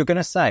if you're going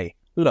to say,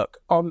 look,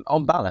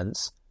 on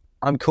balance,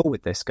 I'm cool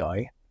with this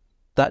guy,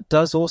 that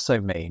does also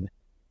mean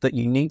that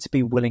you need to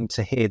be willing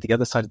to hear the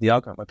other side of the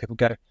argument, where people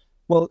go,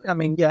 well, I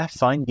mean, yeah,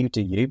 fine, you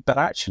do you, but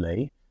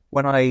actually,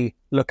 when I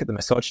look at the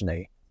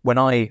misogyny, when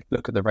I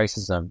look at the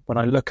racism, when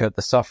I look at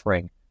the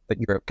suffering that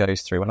Europe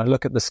goes through, when I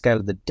look at the scale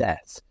of the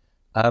death,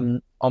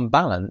 on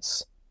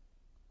balance,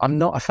 I'm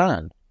not a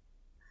fan.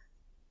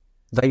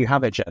 There you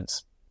have it,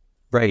 gents.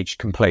 Rage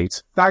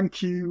complete.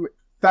 Thank you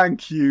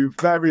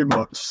very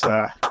much,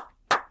 sir.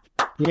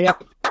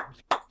 Yep.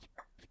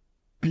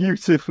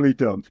 Beautifully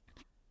done.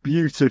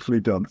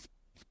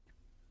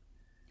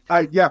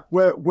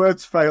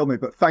 Words fail me,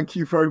 but thank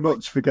you very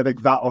much for getting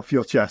that off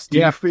your chest. Do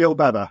you feel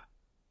better?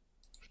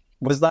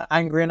 Was that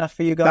angry enough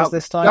for you guys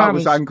this time? That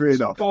was angry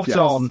enough. Spot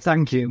on,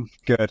 thank you.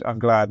 Good, I'm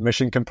glad.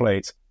 Mission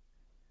complete.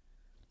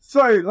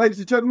 So, ladies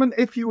and gentlemen,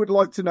 if you would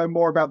like to know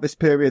more about this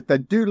period,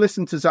 then do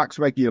listen to Zack's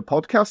regular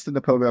podcast, the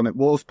Napoleonic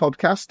Wars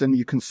podcast, and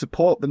you can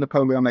support the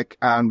Napoleonic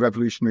and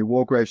Revolutionary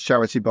War Graves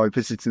charity by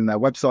visiting their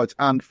website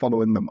and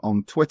following them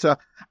on Twitter.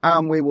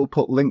 And we will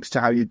put links to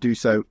how you do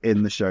so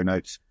in the show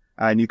notes.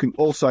 And you can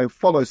also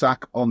follow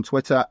Zack on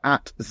Twitter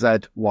at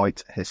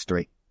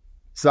ZWhiteHistory.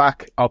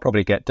 Zack? I'll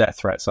probably get death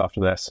threats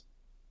after this.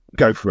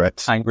 Go for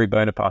it. Angry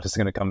Bonaparte is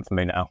going to come for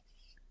me now.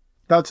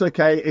 That's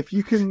okay. If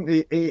you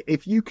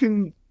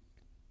can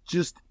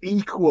just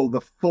equal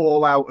the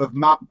fallout of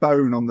Matt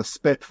Bone on the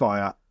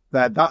Spitfire,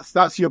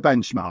 that's your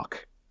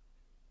benchmark.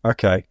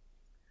 Okay.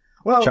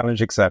 Well,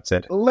 challenge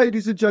accepted.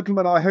 Ladies and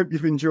gentlemen, I hope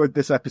you've enjoyed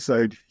this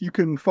episode. You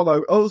can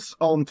follow us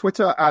on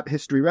Twitter at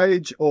History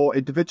Rage, or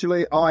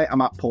individually, I am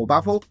at Paul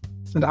Bavel.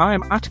 And I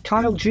am at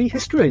Kyle G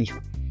History.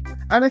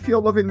 And if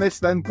you're loving this,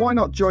 then why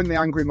not join the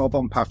Angry Mob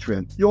on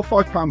Patreon? Your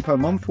 £5 per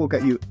month will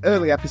get you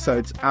early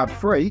episodes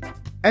ad-free,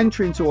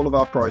 entry into all of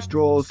our prize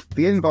draws,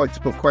 the invite to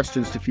put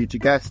questions to future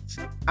guests,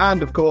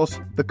 and of course,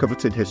 the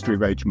coveted History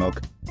Rage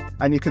mug.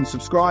 And you can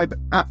subscribe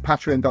at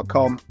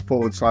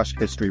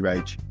patreon.com/History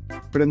Rage.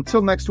 But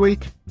until next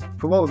week,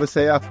 from all of us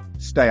here,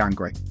 stay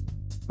angry.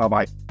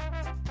 Bye-bye.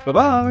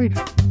 Bye-bye.